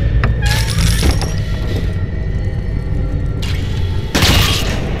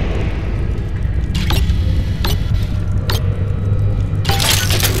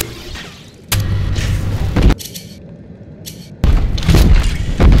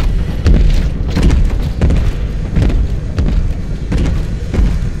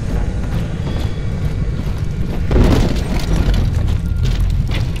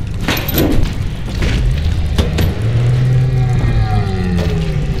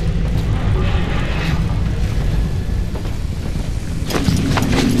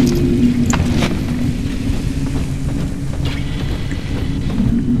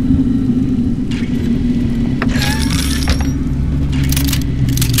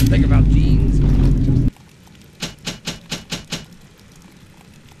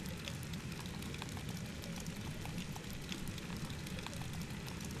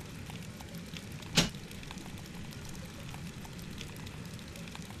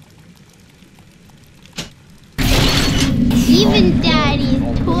 Even Daddy's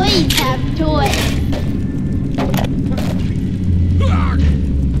toys have toys.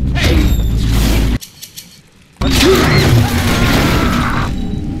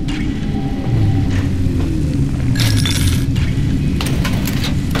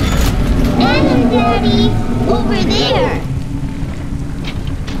 Adam, Daddy, over there.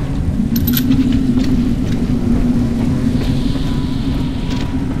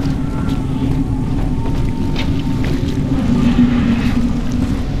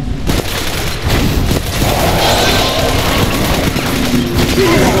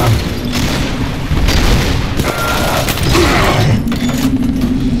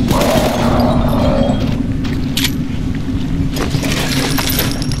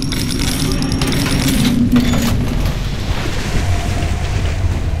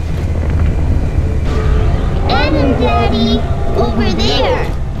 Daddy, over there.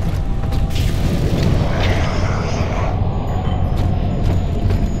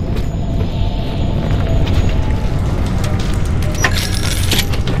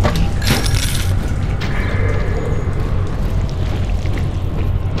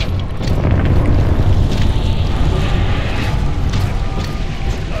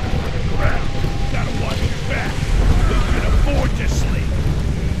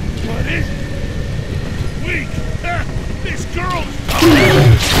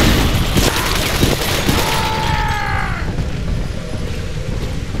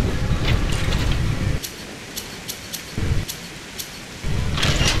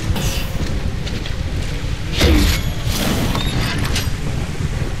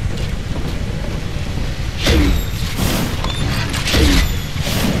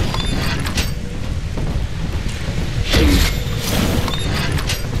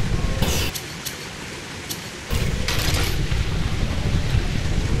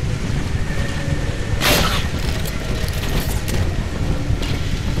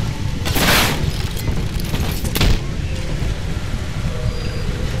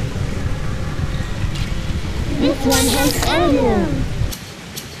 This one has Eleanor.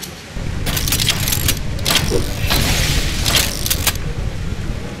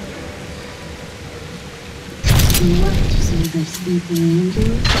 You want to see the sleeping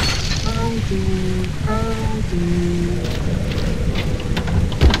angel? I do, I do.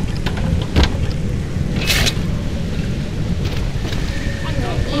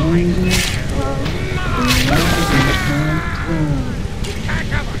 Angels call, You can't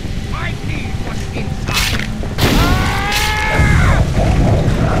have it! I need what's inside!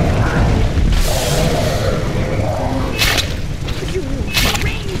 You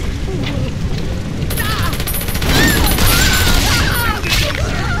marine fool!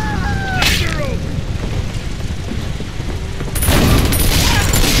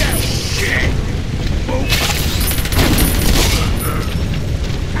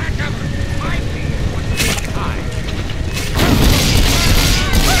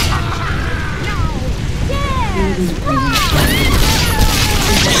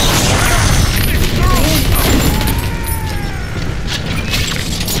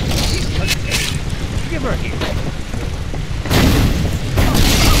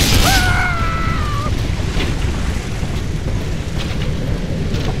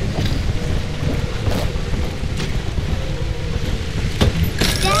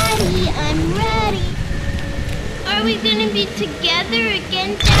 Are we gonna be together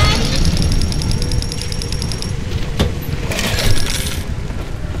again, Daddy?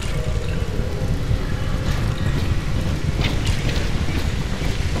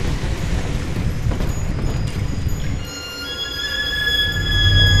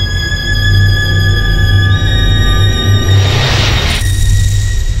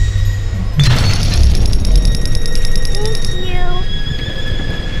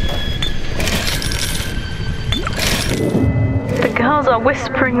 Are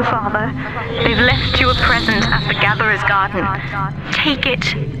whispering, Father. They've left you a present at the Gatherer's Garden. Take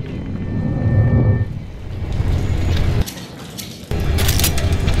it.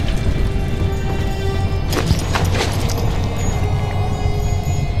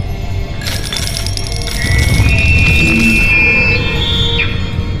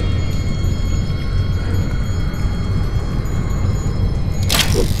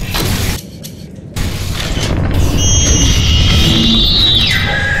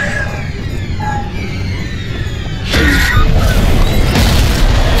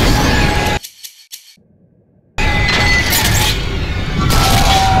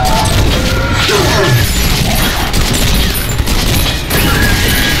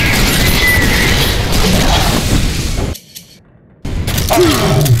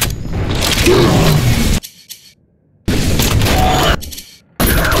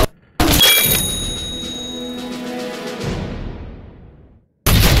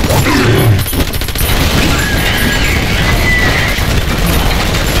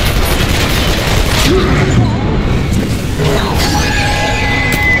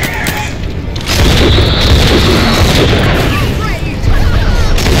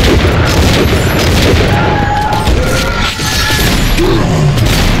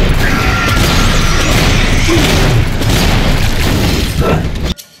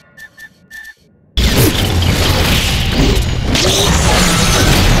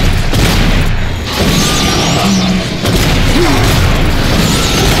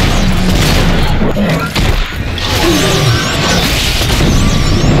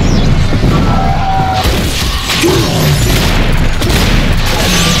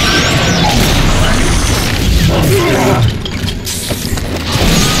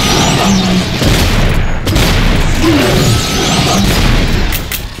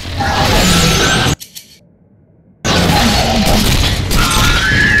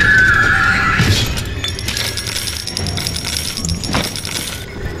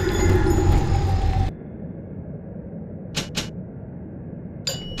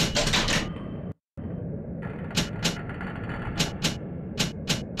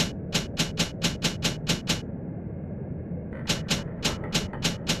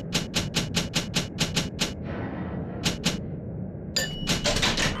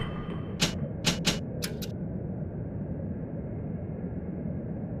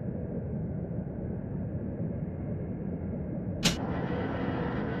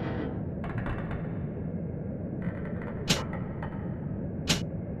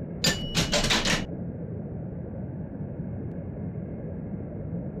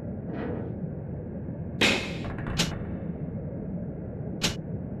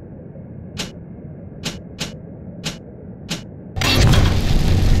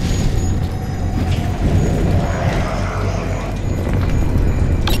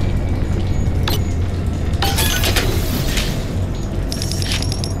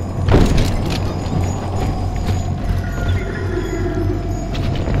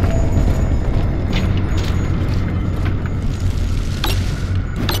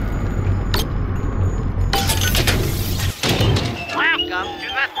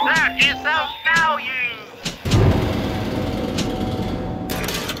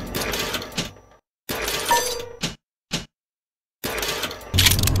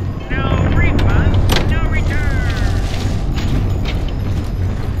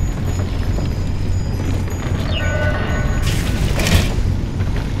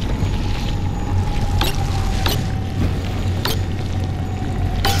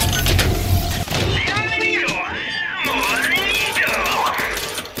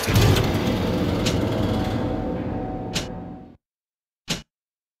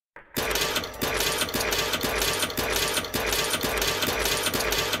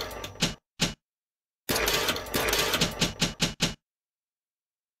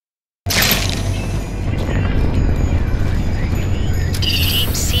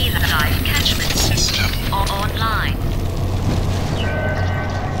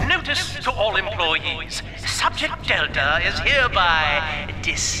 employees. Subject Delta is hereby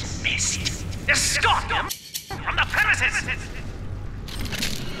dismissed. Escort them from the premises!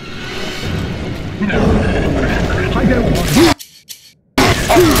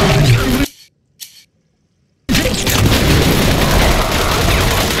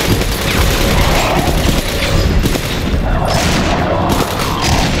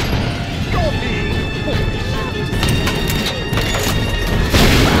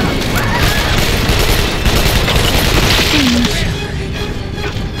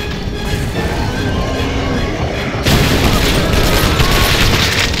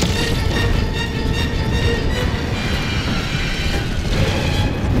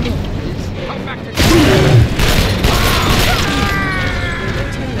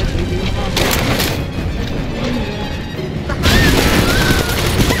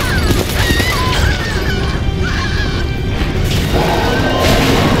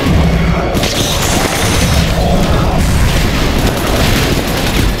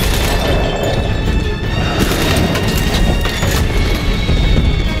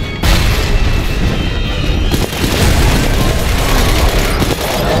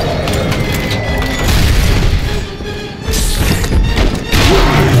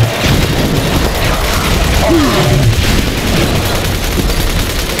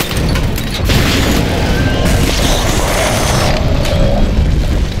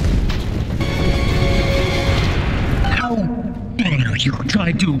 You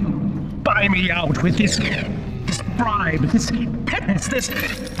tried to buy me out with this bribe, this penance, this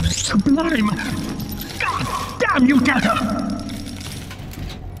sublime. God damn you, Delta!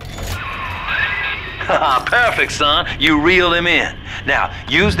 Perfect, son. You reeled him in. Now,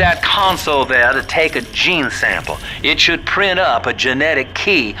 use that console there to take a gene sample. It should print up a genetic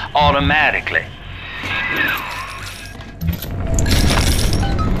key automatically.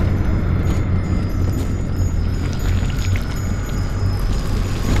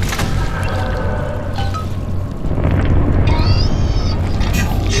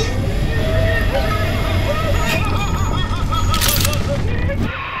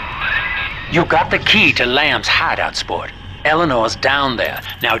 You got the key to Lamb's hideout, sport. Eleanor's down there.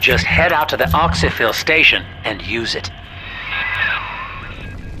 Now just head out to the oxyfill station and use it.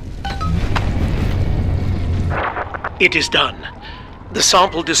 It is done. The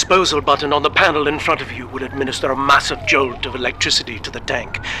sample disposal button on the panel in front of you will administer a massive jolt of electricity to the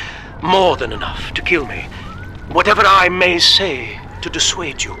tank. More than enough to kill me. Whatever I may say to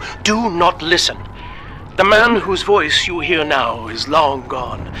dissuade you, do not listen. The man whose voice you hear now is long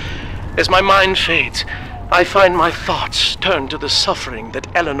gone. As my mind fades, I find my thoughts turn to the suffering that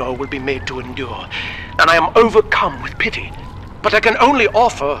Eleanor will be made to endure, and I am overcome with pity. But I can only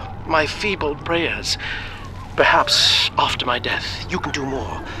offer my feeble prayers. Perhaps after my death, you can do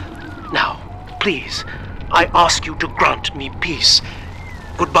more. Now, please, I ask you to grant me peace.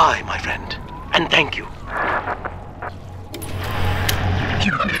 Goodbye, my friend, and thank you.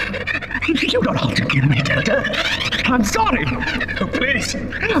 You don't have to kill me, Delta. I'm sorry. Please.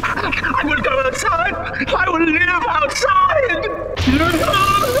 I will go outside. I will live outside.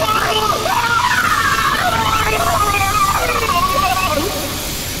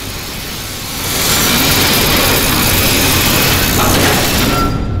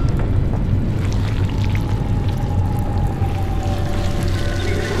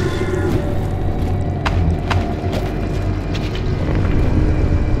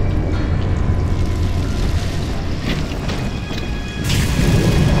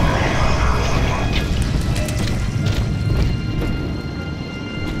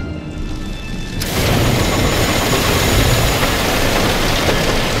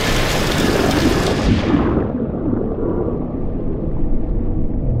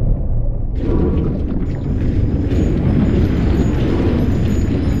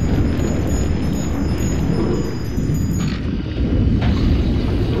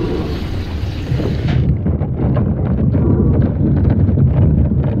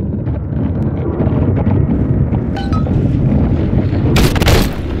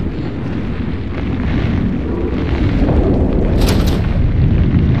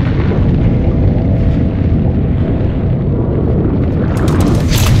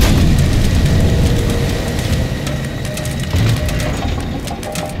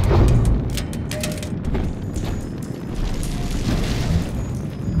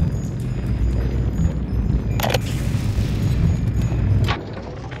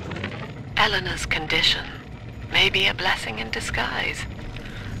 Eleanor's condition may be a blessing in disguise.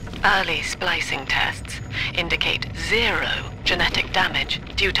 Early splicing tests indicate 0 genetic damage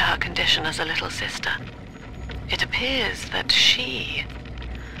due to her condition as a little sister. It appears that she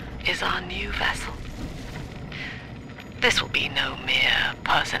is our new vessel. This will be no mere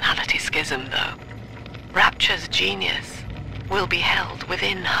personality schism, though. Rapture's genius will be held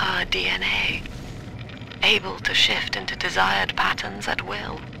within her DNA. able to shift into desired patterns at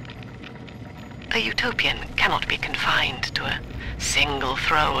will. A utopian cannot be confined to a single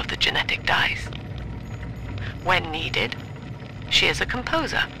throw of the genetic dice. When needed, she is a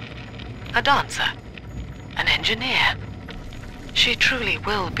composer, a dancer, an engineer. She truly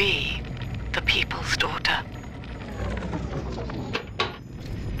will be the people's daughter.